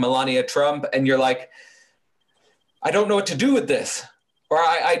someone like Melania Trump, and you're like, I don't know what to do with this, or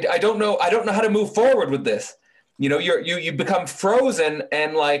I don't know how to move forward with this. You become frozen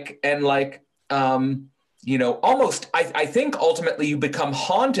and almost, I think ultimately you become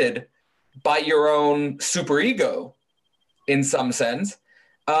haunted by your own superego in some sense.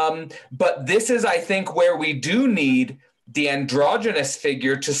 But this is, I think, where we do need the androgynous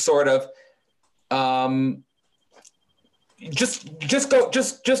figure to sort of just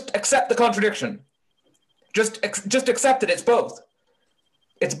accept the contradiction. Just accept it. It's both.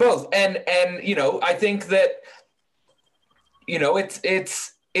 It's both. And you know, I think that, you know, it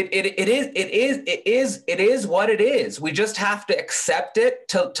is what it is. We just have to accept it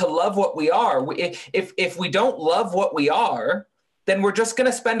to love what we are. If we don't love what we are, then we're just going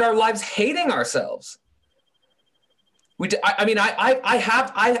to spend our lives hating ourselves. I've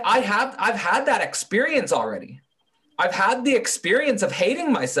had that experience already. I've had the experience of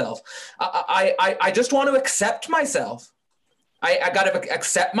hating myself. I just want to accept myself. I got to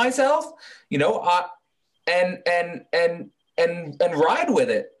accept myself, you know, and ride with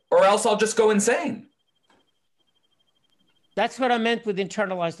it, or else I'll just go insane. That's what I meant with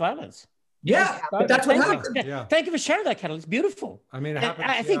internalized violence. Yeah, but that's what happened. Yeah. Thank you for sharing that, Kettle. It's beautiful. I mean, it happens,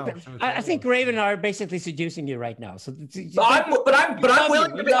 I think Raven are basically seducing you right now. So, I'm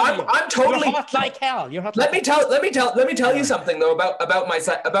willing to be. I'm totally You're hot like hell. You're hot. Let me tell you something though about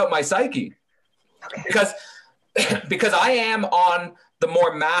my psyche, because I am on the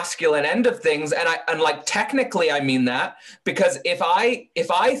more masculine end of things, and like technically I mean that, because if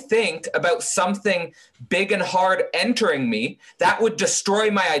I think about something big and hard entering me, that would destroy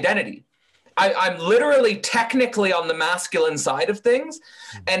my identity. I'm literally technically on the masculine side of things,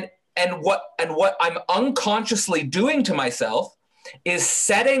 and what I'm unconsciously doing to myself is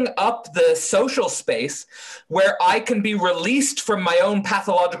setting up the social space where I can be released from my own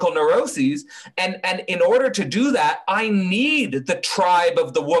pathological neuroses. And in order to do that, I need the tribe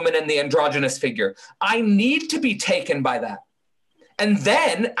of the woman and the androgynous figure. I need to be taken by that. And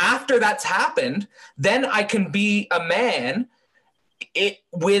then after that's happened, then I can be a man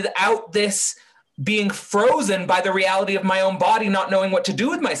without this being frozen by the reality of my own body, not knowing what to do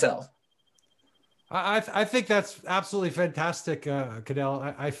with myself. I think that's absolutely fantastic,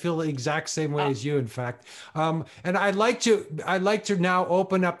 Cadell. I feel the exact same way as you, in fact. And I'd like to now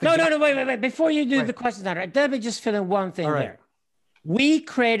open up. Wait. Before you do the questions, let me just fill in one thing there. We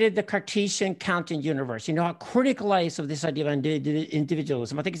created the Cartesian Kantian universe. You know how critical I is of this idea of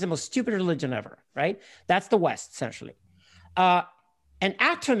individualism. I think it's the most stupid religion ever, right? That's the West, essentially. And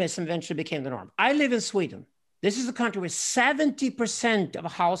atomism eventually became the norm. I live in Sweden. This is a country where 70% of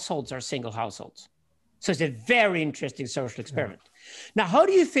households are single households. So it's a very interesting social experiment. Now, how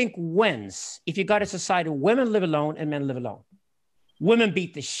do you think wins if you got a society where women live alone and men live alone? Women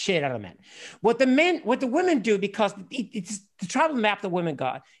beat the shit out of men. What the women do, because it's the travel map the women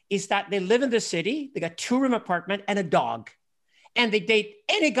got, is that they live in the city, they got 2-room apartment and a dog. And they date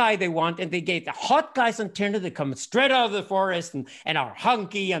any guy they want, and they date the hot guys on Tinder that come straight out of the forest and are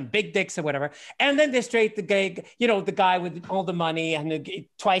hunky and big dicks or whatever. And then they straight the gay, you know, the guy with all the money and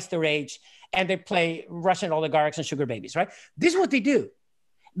twice their age, and they play Russian oligarchs and sugar babies, right? This is what they do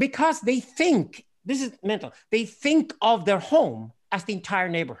because they think, this is mental, they think of their home as the entire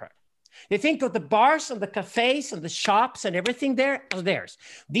neighborhood. They think of the bars and the cafes and the shops and everything there as theirs.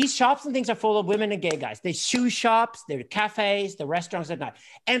 These shops and things are full of women and gay guys. They shoe shops, they're cafes, the restaurants at night.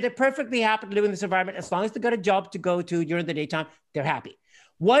 And they're perfectly happy to live in this environment. As long as they got a job to go to during the daytime, they're happy.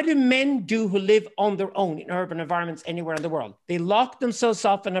 What do men do who live on their own in urban environments anywhere in the world? They lock themselves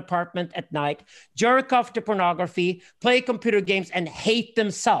off in an apartment at night, jerk off to pornography, play computer games, and hate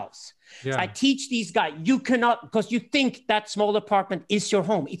themselves. Yeah. So I teach these guys, you cannot, because you think that small apartment is your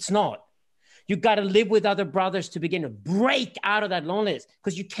home. It's not. You got to live with other brothers to begin to break out of that loneliness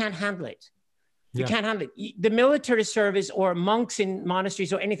because you can't handle it. You can't handle it. The military service or monks in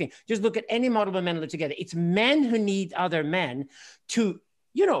monasteries or anything, just look at any model of men live together. It's men who need other men to,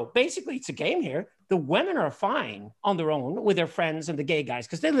 you know, basically it's a game here. The women are fine on their own with their friends and the gay guys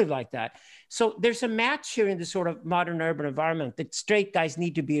because they live like that. So there's a match here in the sort of modern urban environment that straight guys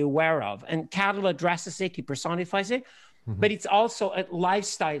need to be aware of. And Cadell addresses it, he personifies it, but it's also a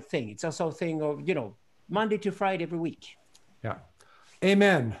lifestyle thing. It's also a thing of, you know, Monday to Friday every week. Yeah.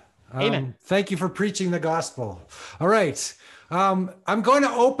 Amen. Amen. Thank you for preaching the gospel. All right. I'm going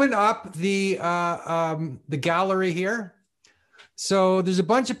to open up the gallery here. So there's a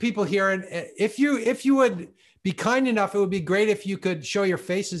bunch of people here, and if you would be kind enough, it would be great if you could show your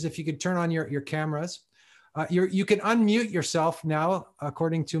faces, if you could turn on your cameras. You can unmute yourself now,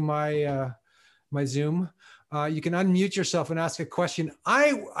 according to my my Zoom. You can unmute yourself and ask a question.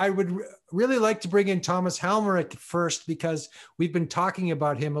 I would really like to bring in Thomas Helmerich first, because we've been talking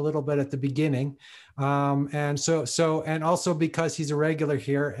about him a little bit at the beginning. And also because he's a regular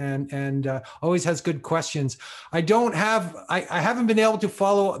here and always has good questions. I haven't been able to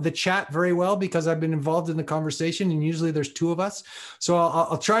follow the chat very well because I've been involved in the conversation, and usually there's two of us. So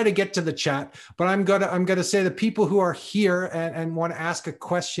I'll try to get to the chat, but I'm gonna say the people who are here and want to ask a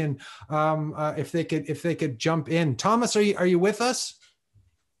question, if they could jump in. Thomas, are you with us?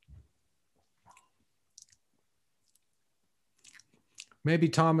 Maybe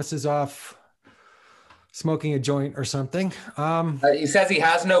Thomas is off smoking a joint or something. He says he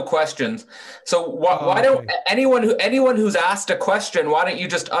has no questions. So why don't anyone who's asked a question, why don't you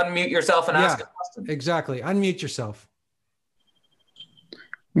just unmute yourself and ask a question? Exactly. Unmute yourself.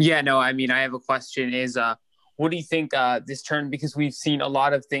 Yeah, no, I mean, I have a question is, what do you think this term, because we've seen a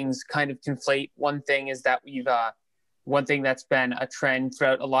lot of things kind of conflate. One thing is that one thing that's been a trend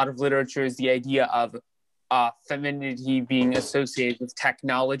throughout a lot of literature is the idea of femininity being associated with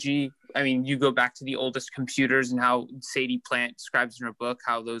technology. I mean, you go back to the oldest computers and how Sadie Plant describes in her book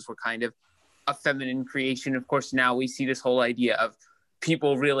how those were kind of a feminine creation. Of course, now we see this whole idea of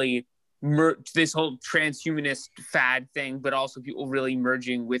people really this whole transhumanist fad thing, but also people really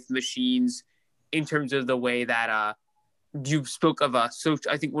merging with machines in terms of the way that you spoke of I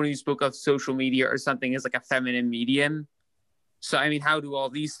think when you spoke of social media or something as like a feminine medium. So, I mean, how do all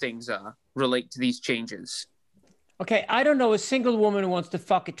these things relate to these changes? Okay, I don't know a single woman who wants to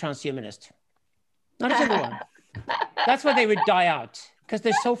fuck a transhumanist. Not a single one. That's why they would die out, because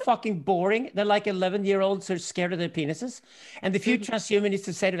they're so fucking boring. They're like 11-year-olds who are scared of their penises. And the few transhumanists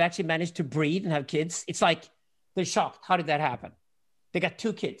who said have actually managed to breed and have kids, it's like they're shocked. How did that happen? They got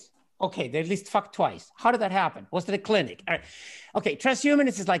 2 kids. Okay, they at least fucked twice. How did that happen? Was it a clinic? All right. Okay,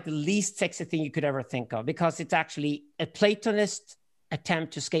 transhumanist is like the least sexy thing you could ever think of, because it's actually a Platonist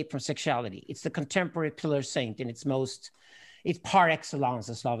attempt to escape from sexuality. It's the contemporary pillar saint in it's par excellence,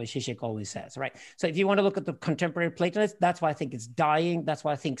 as Slavoj Žižek always says, right? So if you want to look at the contemporary Platonists, that's why I think it's dying. That's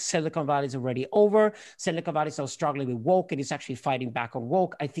why I think Silicon Valley is already over. Silicon Valley is still struggling with woke, and it's actually fighting back on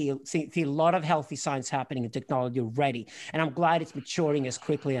woke. I see a lot of healthy science happening in technology already, and I'm glad it's maturing as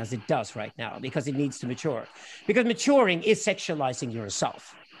quickly as it does right now, because it needs to mature. Because maturing is sexualizing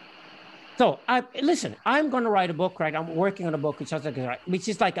yourself. So listen, I'm going to write a book, right? I'm working on a book which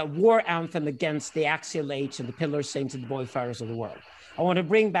is like a war anthem against the axial age and the pillar saints and the boy pharaohs of the world. I want to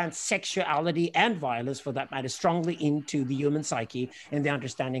bring back sexuality and violence, for that matter, strongly into the human psyche and the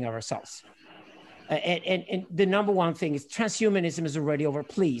understanding of ourselves. And the number one thing is transhumanism is already over.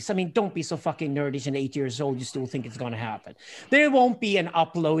 Please, I mean, don't be so fucking nerdish and 8 years old. You still think it's going to happen. There won't be an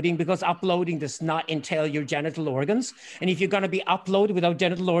uploading, because uploading does not entail your genital organs. And if you're going to be uploaded without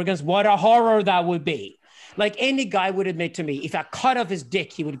genital organs, what a horror that would be. Like any guy would admit to me, if I cut off his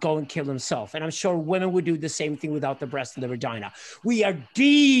dick, he would go and kill himself. And I'm sure women would do the same thing without the breast and the vagina. We are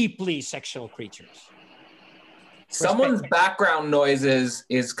deeply sexual creatures. Someone's background noise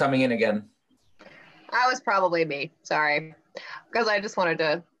is coming in again. That was probably me. Sorry, because I just wanted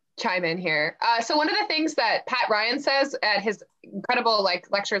to chime in here. So one of the things that Pat Ryan says at his incredible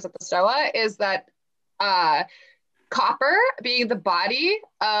lectures at the STOA is that copper, being the body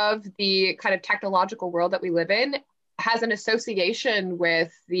of the kind of technological world that we live in, has an association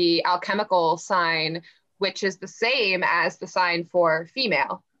with the alchemical sign, which is the same as the sign for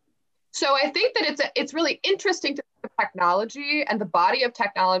female. So I think that it's really interesting to think of technology and the body of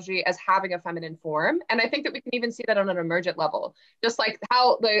technology as having a feminine form. And I think that we can even see that on an emergent level, just like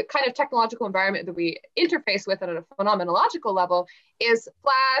how the kind of technological environment that we interface with at a phenomenological level is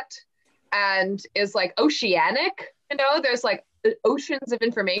flat and is like oceanic. You know, there's like oceans of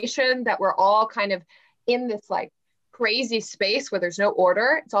information that we're all kind of in this like crazy space where there's no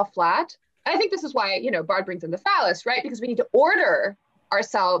order. It's all flat. And I think this is why, you know, Bard brings in the phallus, right? Because we need to order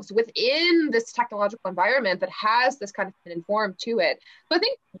ourselves within this technological environment that has this kind of feminine form to it. So I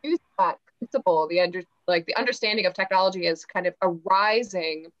think use that principle, the understanding of technology is kind of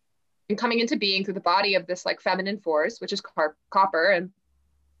arising and coming into being through the body of this like feminine force, which is copper. And,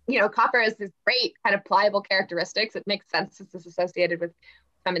 you know, copper has this great kind of pliable characteristics. It makes sense since it's associated with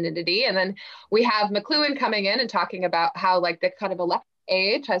femininity. And then we have McLuhan coming in and talking about how like the kind of electric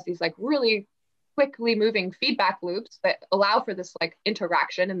age has these like really quickly moving feedback loops that allow for this like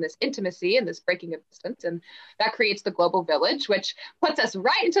interaction and this intimacy and this breaking of distance. And that creates the global village, which puts us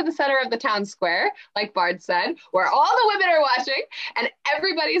right into the center of the town square, like Bard said, where all the women are watching and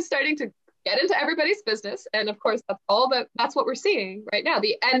everybody's starting to get into everybody's business. And of course, that's what we're seeing right now.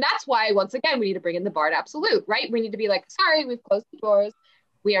 And that's why, once again, we need to bring in the Bard absolute, right? We need to be like, sorry, we've closed the doors.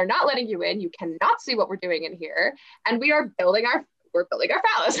 We are not letting you in. You cannot see what we're doing in here. And we are building our we're building our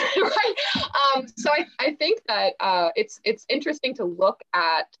phallus, right? So I think that it's interesting to look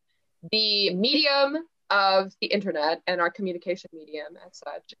at the medium of the internet and our communication medium as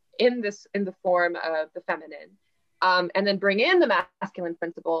such in the form of the feminine, and then bring in the masculine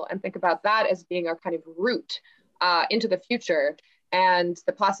principle and think about that as being our kind of route into the future and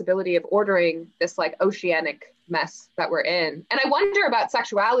the possibility of ordering this like oceanic mess that we're in. And I wonder about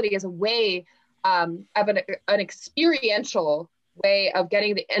sexuality as a way of an experiential way of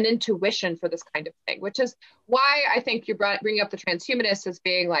getting an intuition for this kind of thing, which is why I think you're bringing up the transhumanists as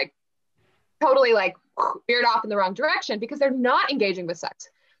being like totally like veered off in the wrong direction, because they're not engaging with sex.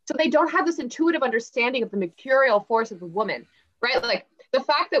 So they don't have this intuitive understanding of the mercurial force of the woman, right? Like the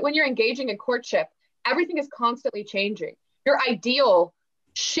fact that when you're engaging in courtship, everything is constantly changing. Your ideal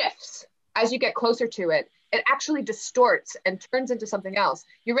shifts as you get closer to it. It actually distorts and turns into something else.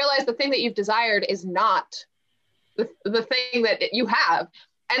 You realize the thing that you've desired is not the thing that you have.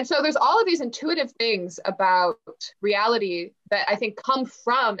 And so there's all of these intuitive things about reality that I think come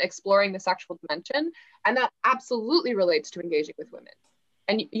from exploring the sexual dimension. And that absolutely relates to engaging with women.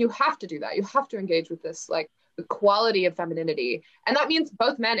 And you have to do that. You have to engage with this, like the quality of femininity. And that means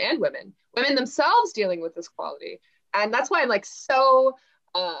both men and women themselves dealing with this quality. And that's why I'm like so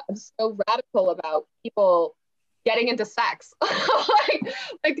radical about people getting into sex.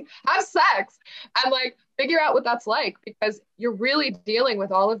 like have sex and like figure out what that's like, because you're really dealing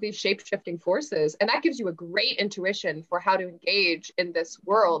with all of these shape-shifting forces, and that gives you a great intuition for how to engage in this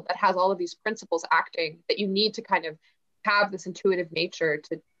world that has all of these principles acting, that you need to kind of have this intuitive nature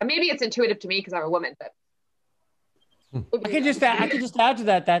to, and maybe it's intuitive to me because I'm a woman, but I could just add to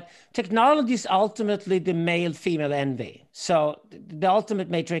that technology is ultimately the male-female envy. So the ultimate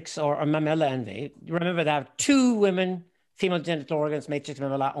matrix or mammal envy, remember that two women, female genital organs, matrix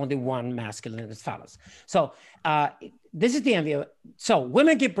mammal, only one masculine is phallus. So this is the envy. So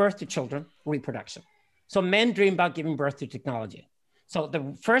women give birth to children, reproduction. So men dream about giving birth to technology. So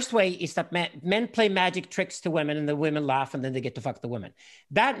the first way is that men play magic tricks to women, and the women laugh, and then they get to fuck the women.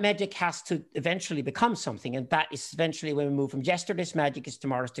 That magic has to eventually become something, and that is eventually when we move from yesterday's magic is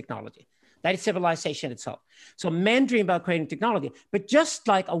tomorrow's technology. That is civilization itself. So men dream about creating technology, but just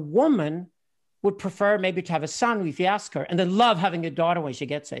like a woman would prefer maybe to have a son if you ask her, and then love having a daughter when she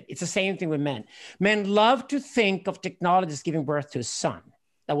gets it. It's the same thing with men. Men love to think of technology as giving birth to a son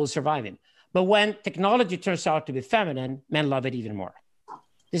that will survive him. But when technology turns out to be feminine, men love it even more.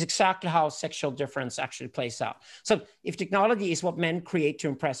 This is exactly how sexual difference actually plays out. So if technology is what men create to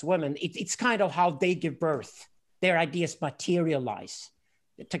impress women, it's kind of how they give birth. Their ideas materialize.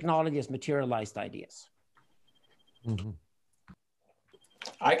 The technology is materialized ideas. Mm-hmm.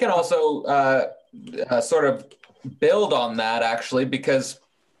 I can also sort of build on that, actually, because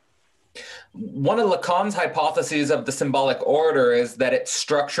one of Lacan's hypotheses of the symbolic order is that it's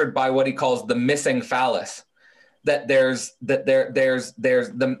structured by what he calls the missing phallus. That there's the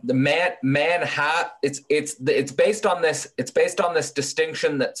man it's based on this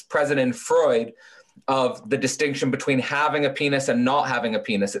distinction that's present in Freud of the distinction between having a penis and not having a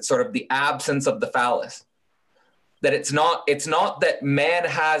penis. It's sort of the absence of the phallus. That it's not that man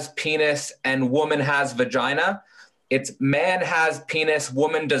has penis and woman has vagina. It's man has penis,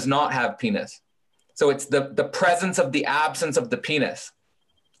 woman does not have penis. So it's the presence of the absence of the penis.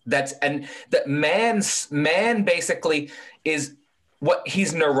 Man basically is what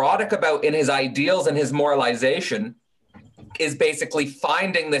he's neurotic about in his ideals and his moralization is basically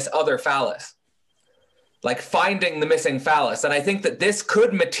finding this other phallus, like finding the missing phallus. And I think that this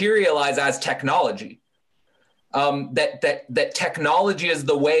could materialize as technology. That technology is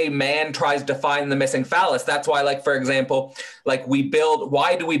the way man tries to find the missing phallus. That's why, like, for example, like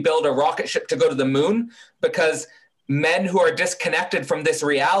why do we build a rocket ship to go to the moon? Because men who are disconnected from this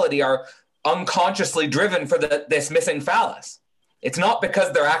reality are unconsciously driven for this missing phallus. It's not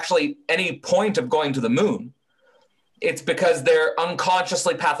because they're actually any point of going to the moon. It's because they're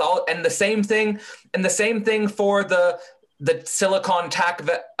unconsciously pathological. And the same thing for the silicon tech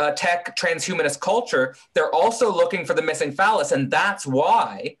transhumanist culture. They're also looking for the missing phallus. And that's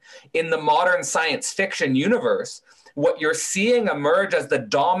why in the modern science fiction universe, what you're seeing emerge as the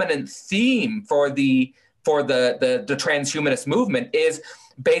dominant theme for the transhumanist movement is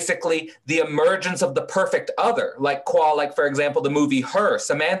basically the emergence of the perfect other, like for example, the movie Her,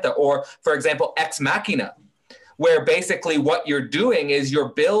 Samantha, or for example, Ex Machina, where basically what you're doing is you're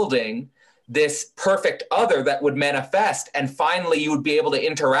building this perfect other that would manifest, and finally you would be able to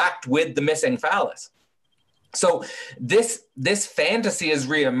interact with the missing phallus. So this fantasy is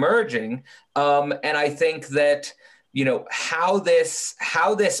reemerging, and I think that you know, how this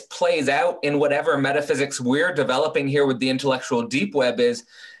plays out in whatever metaphysics we're developing here with the intellectual deep web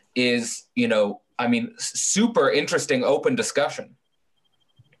is, you know, I mean, super interesting open discussion.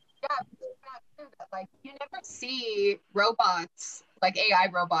 Yeah, like you never see robots, like AI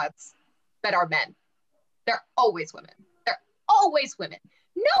robots, that are men. They're always women. They're always women.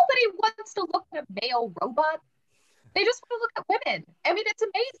 Nobody wants to look at a male robot. They just want to look at women. I mean, it's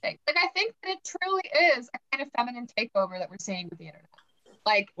amazing. Like, I think that it truly is a kind of feminine takeover that we're seeing with the internet.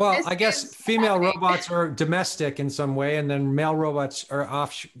 Like, well, I guess female robots are domestic in some way, and then male robots are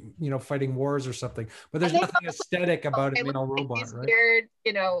off, you know, fighting wars or something. But there's nothing aesthetic about a male robot, right? Weird,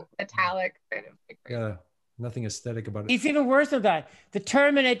 you know, metallic kind of thing. Yeah, nothing aesthetic about it. It's even worse than that. The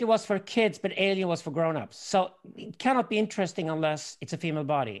Terminator was for kids, but Alien was for grown-ups. So it cannot be interesting unless it's a female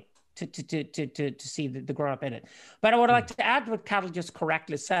body to see the grown-up in it. But what I'd like to add to what Carol just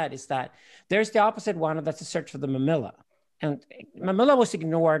correctly said is that there's the opposite one, and that's the search for the mamilla. And mamilla was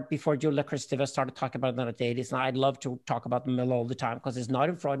ignored before Julia Kristeva started talking about it in the 80s. And I'd love to talk about mamilla all the time because it's not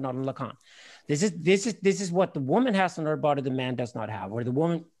in Freud, not in Lacan. This is what the woman has in her body the man does not have, or the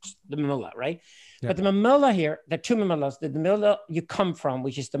woman, the mamilla, right? Yeah. But the mamilla here, the two mamillas, the mamilla you come from,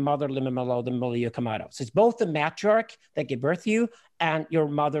 which is the motherly mamilla, or the mamilla you come out of. So it's both the matriarch that gave birth to you and your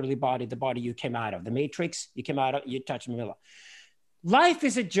motherly body, the body you came out of, the matrix you came out of, you touch mamilla. Life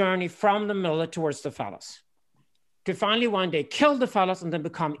is a journey from the mamilla towards the phallus, to finally one day kill the phallus and then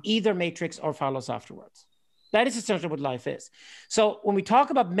become either matrix or phallus afterwards. That is essentially what life is. So when we talk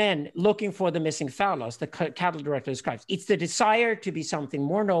about men looking for the missing phallus, the Cattle directly describes, it's the desire to be something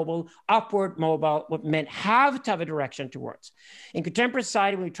more noble, upward, mobile, what men have to have a direction towards. In contemporary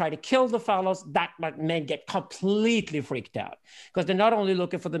society, when we try to kill the phallus, that men get completely freaked out because they're not only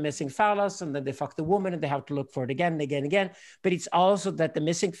looking for the missing phallus and then they fuck the woman and they have to look for it again and again and again, but it's also that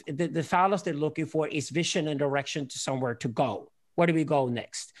the phallus they're looking for is vision and direction to somewhere to go. Where do we go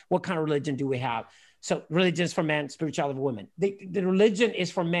next? What kind of religion do we have? So religion is for men, spirituality for women. The religion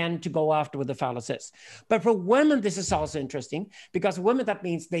is for men to go after what the phallus is. But for women, this is also interesting because women, that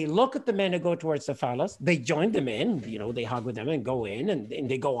means they look at the men who go towards the phallus, they join them in, you know, they hug with them and go in and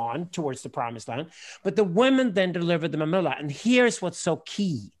they go on towards the promised land. But the women then deliver the mamilla. And here's what's so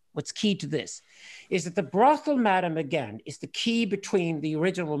key. What's key to this is that the brothel madam, again, is the key between the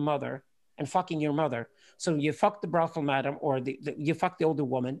original mother and fucking your mother. So you fuck the brothel madam or you fuck the older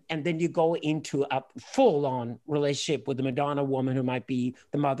woman, and then you go into a full-on relationship with the Madonna woman who might be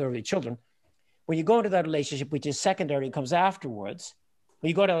the mother of your children. When you go into that relationship, which is secondary and comes afterwards, when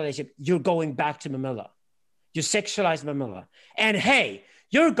you go to that relationship, you're going back to mamilla. You sexualize mamilla. And hey,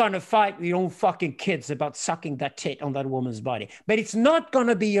 you're going to fight with your own fucking kids about sucking that tit on that woman's body. But it's not going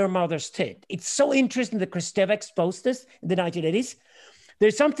to be your mother's tit. It's so interesting that Kristeva exposed this in the 1980s.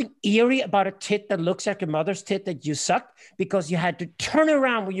 There's something eerie about a tit that looks like a mother's tit that you sucked because you had to turn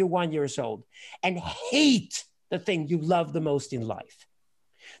around when you're 1 year old and hate the thing you love the most in life.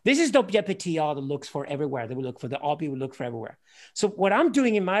 This is the objectPTR that looks for everywhere, that we look for, the object we look for everywhere. So what I'm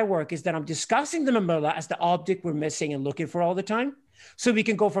doing in my work is that I'm discussing the mamilla as the object we're missing and looking for all the time. So we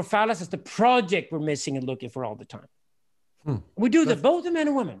can go for phallus as the project we're missing and looking for all the time. We do the both the men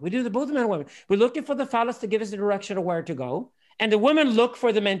and women. We do the both the men and women. We're looking for the phallus to give us the direction of where to go. And the women look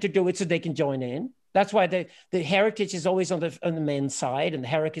for the men to do it so they can join in. That's why the heritage is always on the men's side, and the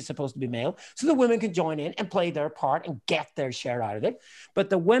hierarchy is supposed to be male. So the women can join in and play their part and get their share out of it. But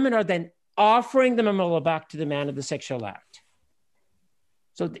the women are then offering the mamilla back to the man of the sexual act.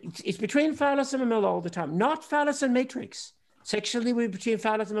 So it's between phallus and mamilla all the time, not phallus and matrix. Sexually, we're between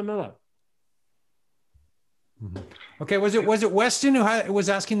phallus and mamilla. Okay, was it Weston who was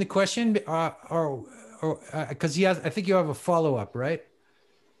asking the question, or because I think you have a follow-up, right?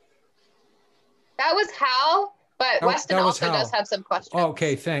 That was Hal, but Weston also does have some questions. Oh,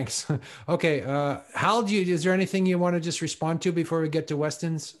 okay, thanks. Okay, Hal, is there anything you want to just respond to before we get to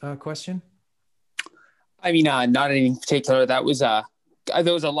Weston's question? I mean, not anything particular. There was a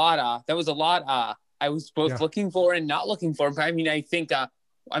lot. I was both looking for and not looking for. But I mean, I think,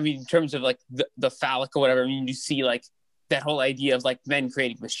 in terms of like the phallic or whatever, I mean, you see like that whole idea of like men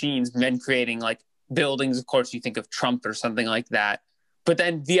creating machines, men creating like buildings. Of course, you think of Trump or something like that. But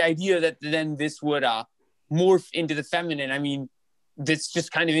then the idea that then this would morph into the feminine, I mean, that's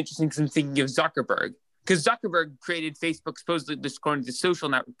just kind of interesting because I'm thinking of Zuckerberg. Because Zuckerberg created Facebook supposedly according to the social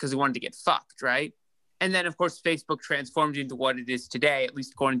network because he wanted to get fucked, right? And then, of course, Facebook transformed into what it is today, at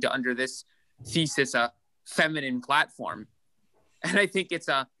least according to under this thesis, a feminine platform. And I think it's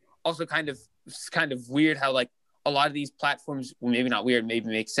also kind of weird how like a lot of these platforms, well, maybe not weird, maybe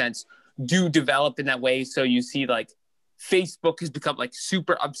makes sense, do develop in that way. So you see like Facebook has become like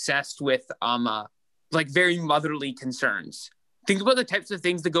super obsessed with like very motherly concerns. Think about the types of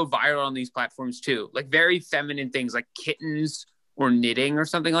things that go viral on these platforms too, like very feminine things like kittens or knitting or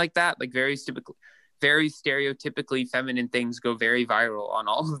something like that. Like very stereotypically feminine things go very viral on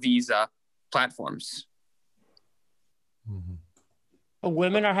all of these platforms. Mm-hmm. But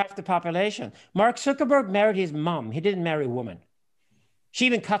women are half the population. Mark Zuckerberg married his mom. He didn't marry a woman. She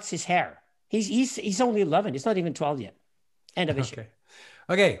even cuts his hair. He's only 11. He's not even 12 yet. End of issue.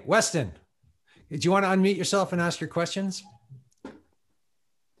 Okay, Weston, do you want to unmute yourself and ask your questions?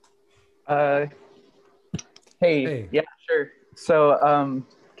 Hey. Yeah, sure. So,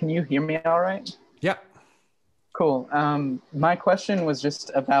 can you hear me all right? Yeah. Cool. My question was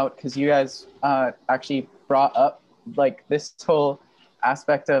just about, because you guys actually brought up like this whole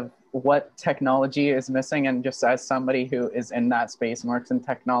aspect of what technology is missing, and just as somebody who is in that space and works in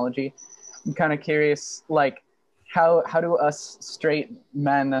technology, I'm kind of curious, like, how do us straight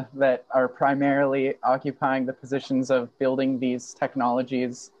men that are primarily occupying the positions of building these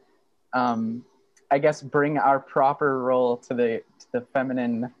technologies, I guess, bring our proper role to the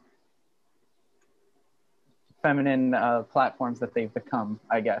feminine platforms that they've become,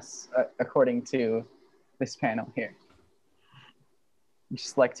 I guess, according to this panel here. I'd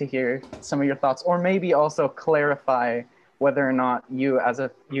just like to hear some of your thoughts, or maybe also clarify whether or not you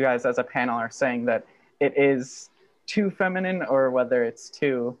guys as a panel are saying that it is too feminine or whether it's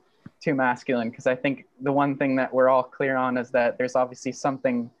too masculine. Because I think the one thing that we're all clear on is that there's obviously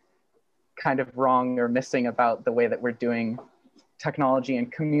something kind of wrong or missing about the way that we're doing technology and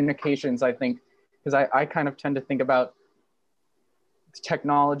communications, I think, because I kind of tend to think about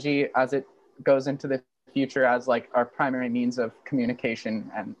technology as it goes into the future as like our primary means of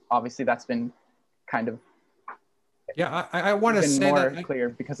communication. And obviously that's been kind of I want to say more that clear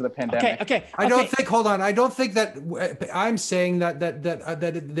because of the pandemic. Okay. I don't think. Hold on. I don't think that I'm saying that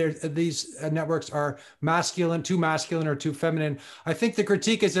these networks are masculine, too masculine, or too feminine. I think the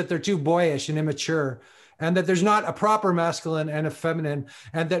critique is that they're too boyish and immature, and that there's not a proper masculine and a feminine,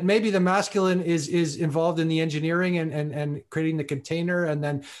 and that maybe the masculine is involved in the engineering and creating the container, and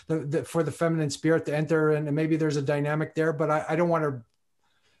then for the feminine spirit to enter, and maybe there's a dynamic there. But I don't want to,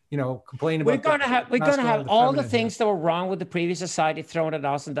 complain about. We're gonna have all the things that were wrong with the previous society thrown at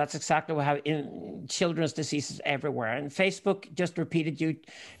us, and that's exactly what we have in children's diseases everywhere. And Facebook just repeated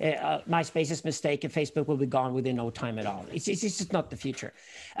MySpace's mistake, and Facebook will be gone within no time at all. It's just not the future.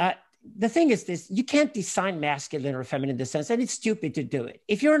 The thing is this: you can't design masculine or feminine in this sense, and it's stupid to do it.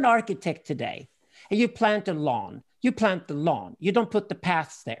 If you're an architect today and you plant a lawn, you plant the lawn. You don't put the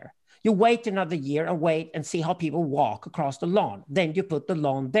paths there. You wait another year and wait and see how people walk across the lawn. Then you put the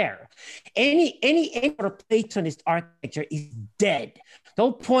lawn there. Any sort of Platonist architecture is dead. The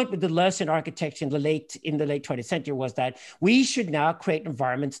whole point with the Deleuzian architecture in the late 20th century was that we should now create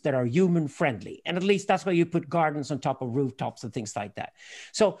environments that are human friendly. And at least that's why you put gardens on top of rooftops and things like that.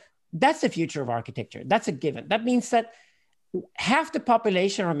 So that's the future of architecture. That's a given. That means that half the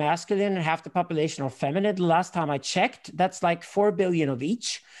population are masculine and half the population are feminine. The last time I checked, that's like 4 billion of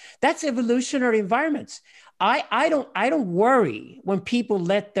each. That's evolutionary environments. I don't worry when people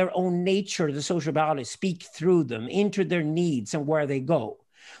let their own nature, the social biology, speak through them into their needs and where they go.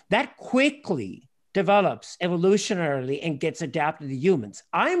 That quickly develops evolutionarily and gets adapted to humans.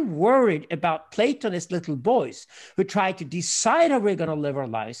 I'm worried about Platonist little boys who try to decide how we're going to live our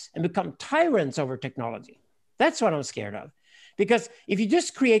lives and become tyrants over technology. That's what I'm scared of. Because if you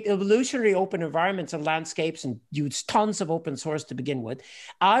just create evolutionary open environments and landscapes and use tons of open source to begin with,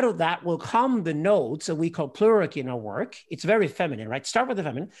 out of that will come the nodes that we call plurality in our work. It's very feminine, right? Start with the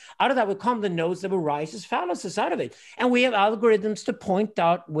feminine. Out of that will come the nodes that will rise as phalluses out of it. And we have algorithms to point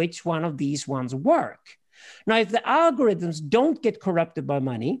out which one of these ones work. Now, if the algorithms don't get corrupted by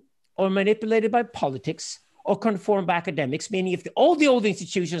money or manipulated by politics or conform by academics, meaning if all the old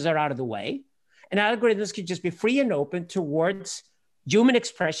institutions are out of the way, and algorithms can just be free and open towards human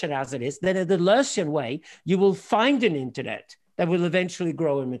expression as it is, then in the Deleuzian way, you will find an internet that will eventually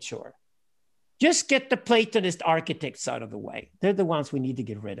grow and mature. Just get the Platonist architects out of the way. They're the ones we need to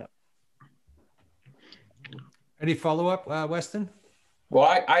get rid of. Any follow-up, Weston?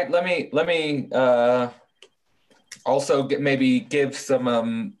 Well, let me also maybe give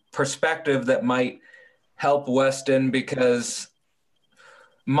some perspective that might help Weston, because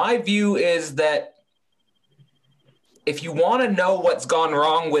my view is that if you want to know what's gone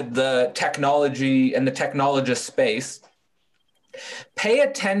wrong with the technology and the technologist space, pay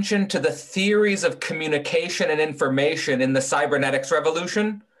attention to the theories of communication and information in the cybernetics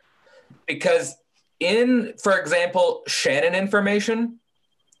revolution. Because in, for example, Shannon information,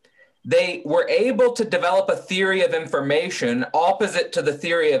 they were able to develop a theory of information opposite to the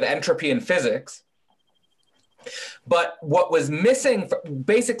theory of entropy in physics, But what was missing,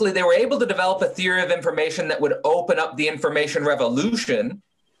 basically, they were able to develop a theory of information that would open up the information revolution.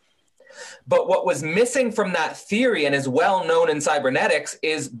 But what was missing from that theory, and is well known in cybernetics,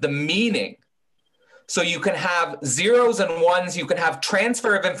 is the meaning. So you can have zeros and ones, you can have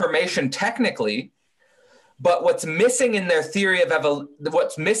transfer of information technically, but what's missing in their theory of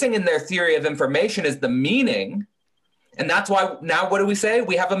information is the meaning. And that's why now what do we say?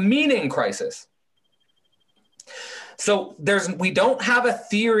 We have a meaning crisis. So we don't have a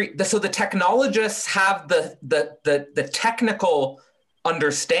theory. So the technologists have the technical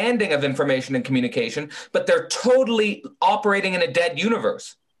understanding of information and communication, but they're totally operating in a dead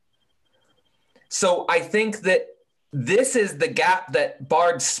universe. So I think that this is the gap that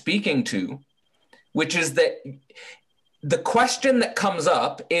Bard's speaking to, which is that the question that comes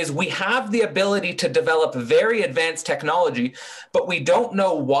up is we have the ability to develop very advanced technology, but we don't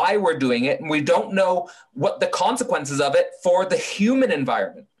know why we're doing it, and we don't know what the consequences of it for the human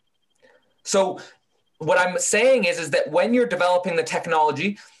environment. So what I'm saying is that when you're developing the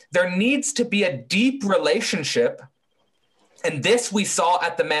technology, there needs to be a deep relationship. And this we saw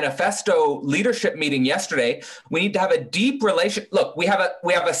at the manifesto leadership meeting yesterday. We need to have a deep relation. Look, we have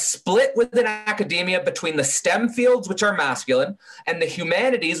a split within academia between the STEM fields, which are masculine, and the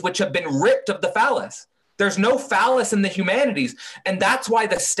humanities, which have been ripped of the phallus. There's no phallus in the humanities. And that's why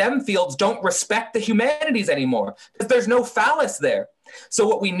the STEM fields don't respect the humanities anymore, because there's no phallus there. So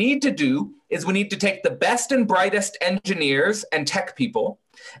what we need to do is we need to take the best and brightest engineers and tech people,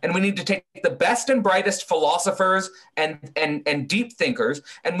 and we need to take the best and brightest philosophers and deep thinkers,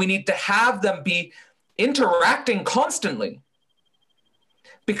 and we need to have them be interacting constantly.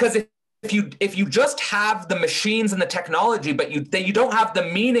 Because if you just have the machines and the technology, but you don't have the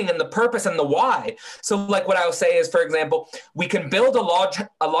meaning and the purpose and the why. So like what I will say is, for example, we can build a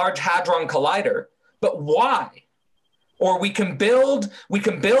large Hadron Collider, but why? Or we can build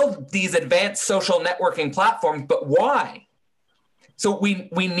these advanced social networking platforms, but why? So we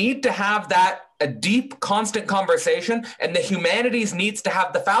need to have a deep, constant conversation, and the humanities needs to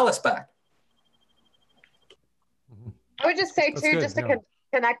have the phallus back. I would just say too, just to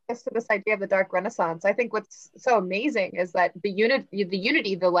connect this to this idea of the Dark Renaissance, I think what's so amazing is that the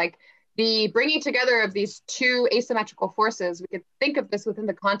unity, the bringing together of these two asymmetrical forces. We could think of this within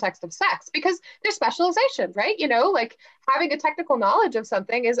the context of sex, because there's specialization, right? You know, like having a technical knowledge of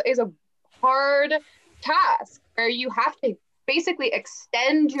something is a hard task where you have to basically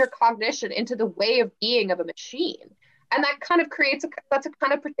extend your cognition into the way of being of a machine. And that kind of creates that's a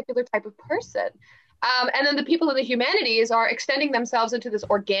kind of particular type of person. And then the people in the humanities are extending themselves into this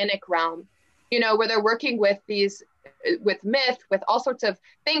organic realm, you know, where they're working with myth, with all sorts of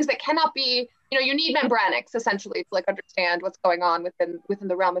things that cannot be, you know, you need membranics essentially to like understand what's going on within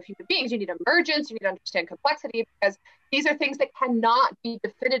the realm of human beings. You need emergence, you need to understand complexity, because these are things that cannot be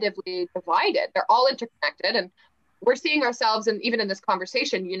definitively divided. They're all interconnected, and we're seeing ourselves, and even in this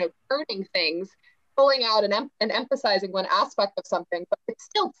conversation, you know, turning things, pulling out and emphasizing one aspect of something, but it's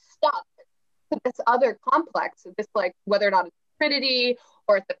still stuck to this other complex, this like whether or not it's trinity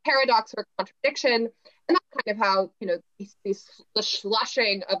or it's a paradox or a contradiction. And that's kind of how, you know, the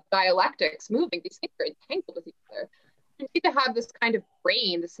slushing of dialectics moving, these things are entangled with each other. You need to have this kind of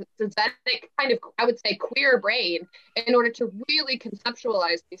brain, this synthetic kind of, I would say, queer brain, in order to really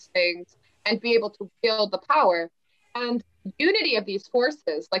conceptualize these things and be able to wield the power. And unity of these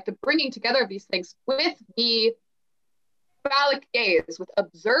forces, like the bringing together of these things with the phallic gaze, with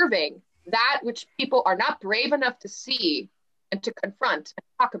observing that which people are not brave enough to see and to confront and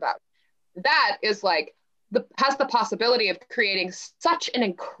talk about, that is like has the possibility of creating such an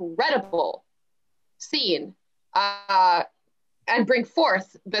incredible scene and bring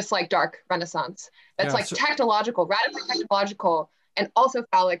forth this like dark renaissance that's technological, radically technological, and also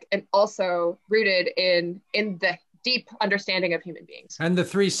phallic, and also rooted in the deep understanding of human beings. And the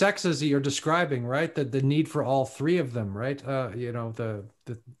three sexes that you're describing, right? The need for all three of them, right? You know,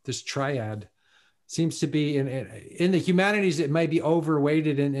 this triad seems to be in the humanities. It might be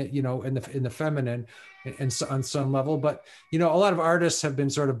overweighted in, you know, in the feminine, and so, on some level. But you know, a lot of artists have been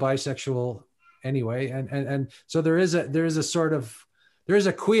sort of bisexual anyway, and so there is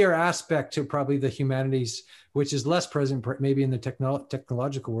a queer aspect to probably the humanities, which is less present maybe in the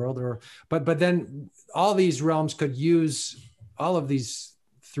technological world, but then all these realms could use all of these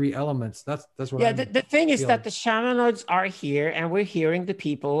three elements. That's what. Yeah, the thing is that the shamanoids are here, and we're hearing the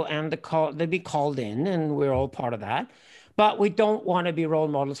people, and they be called in, and we're all part of that. But we don't want to be role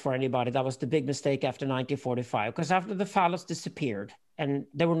models for anybody. That was the big mistake after 1945, because after the phallus disappeared and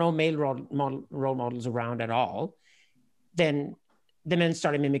there were no male role models around at all, then the men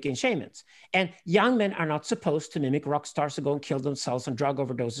started mimicking shamans. And young men are not supposed to mimic rock stars who go and kill themselves on drug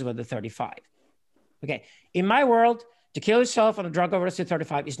overdoses when they're 35. Okay, in my world, to kill yourself on a drug overdose at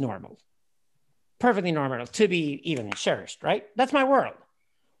 35 is normal. Perfectly normal, to be even cherished, right? That's my world,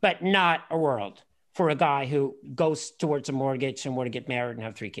 but not a world for a guy who goes towards a mortgage and want to get married and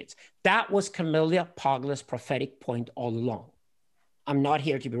have 3 kids. That was Camilla Pagla's prophetic point all along. I'm not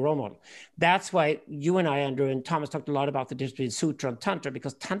here to be a role model. That's why you and I, Andrew, and Thomas talked a lot about the difference between Sutra and Tantra,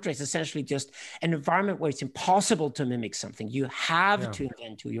 because Tantra is essentially just an environment where it's impossible to mimic something. You have to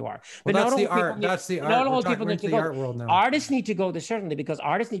invent who you are. But that's the art. That's the art. Not all people need to go. Art world now. Artists need to go there, certainly, because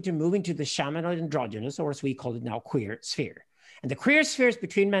artists need to move into the shamanoid androgynous, or as we call it now, queer sphere. And the queer sphere is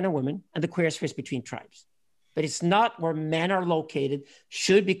between men and women, and the queer sphere is between tribes. But it's not where men are located,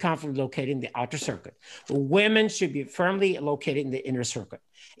 should be comfortably located in the outer circuit. Women should be firmly located in the inner circuit.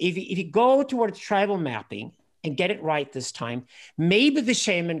 If you go towards tribal mapping and get it right this time, maybe the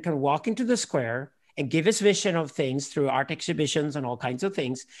shaman can walk into the square and give his vision of things through art exhibitions and all kinds of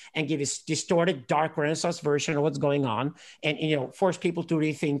things, and give his distorted dark Renaissance version of what's going on, and force people to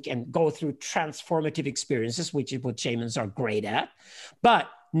rethink and go through transformative experiences, which is what shamans are great at, but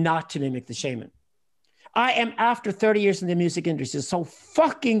not to mimic the shaman. I am, after 30 years in the music industry, so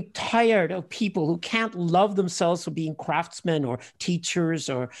fucking tired of people who can't love themselves for being craftsmen or teachers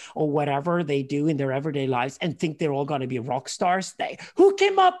or whatever they do in their everyday lives and think they're all going to be rock stars. Who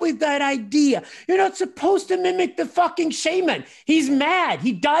came up with that idea? You're not supposed to mimic the fucking shaman. He's mad.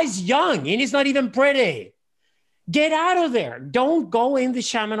 He dies young and he's not even pretty. Get out of there. Don't go in the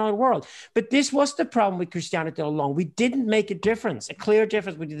shamanoid world. But this was the problem with Christianity all along. We didn't make a difference, a clear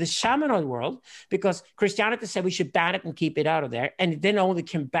difference with the shamanoid world, because Christianity said we should ban it and keep it out of there. And it then only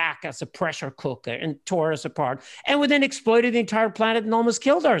came back as a pressure cooker and tore us apart. And we then exploited the entire planet and almost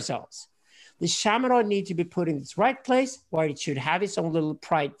killed ourselves. The shamanoid needs to be put in its right place, where it should have its own little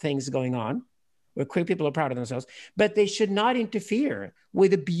pride things going on, where queer people are proud of themselves, but they should not interfere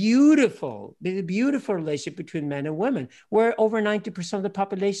with the beautiful relationship between men and women, where over 90% of the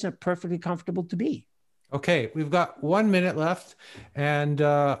population are perfectly comfortable to be. Okay, we've got 1 minute left, and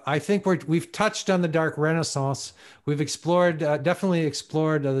I think we've touched on the Dark Renaissance. We've definitely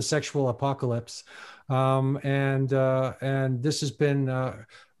explored the sexual apocalypse, and this has been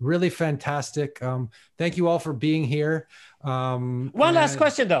really fantastic. Thank you all for being here. One last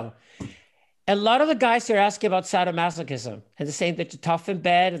question, though. A lot of the guys here asking about sadomasochism and they're saying that you're tough in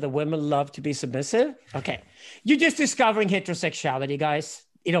bed and the women love to be submissive. Okay. You're just discovering heterosexuality, guys.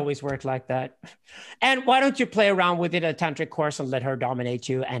 It always worked like that. And why don't you play around with it at a tantric course and let her dominate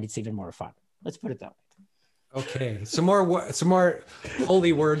you? And it's even more fun. Let's put it that way. Okay. Some more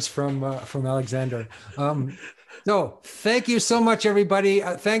holy words from Alexander. So thank you so much, everybody.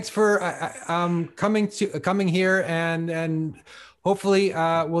 Thanks for coming here, and hopefully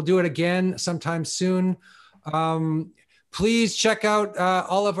we'll do it again sometime soon. Please check out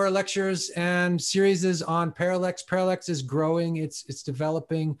all of our lectures and series on Parallax. Parallax is growing. It's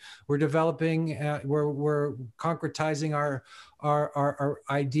developing. We're developing. We're concretizing our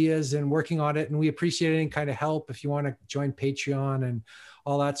ideas and working on it. And we appreciate any kind of help if you want to join Patreon and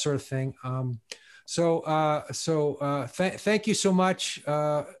all that sort of thing. Thank you so much.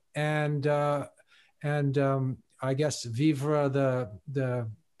 I guess vivre the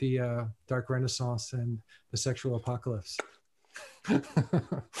Dark Renaissance and the sexual apocalypse.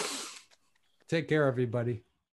 Take care, everybody.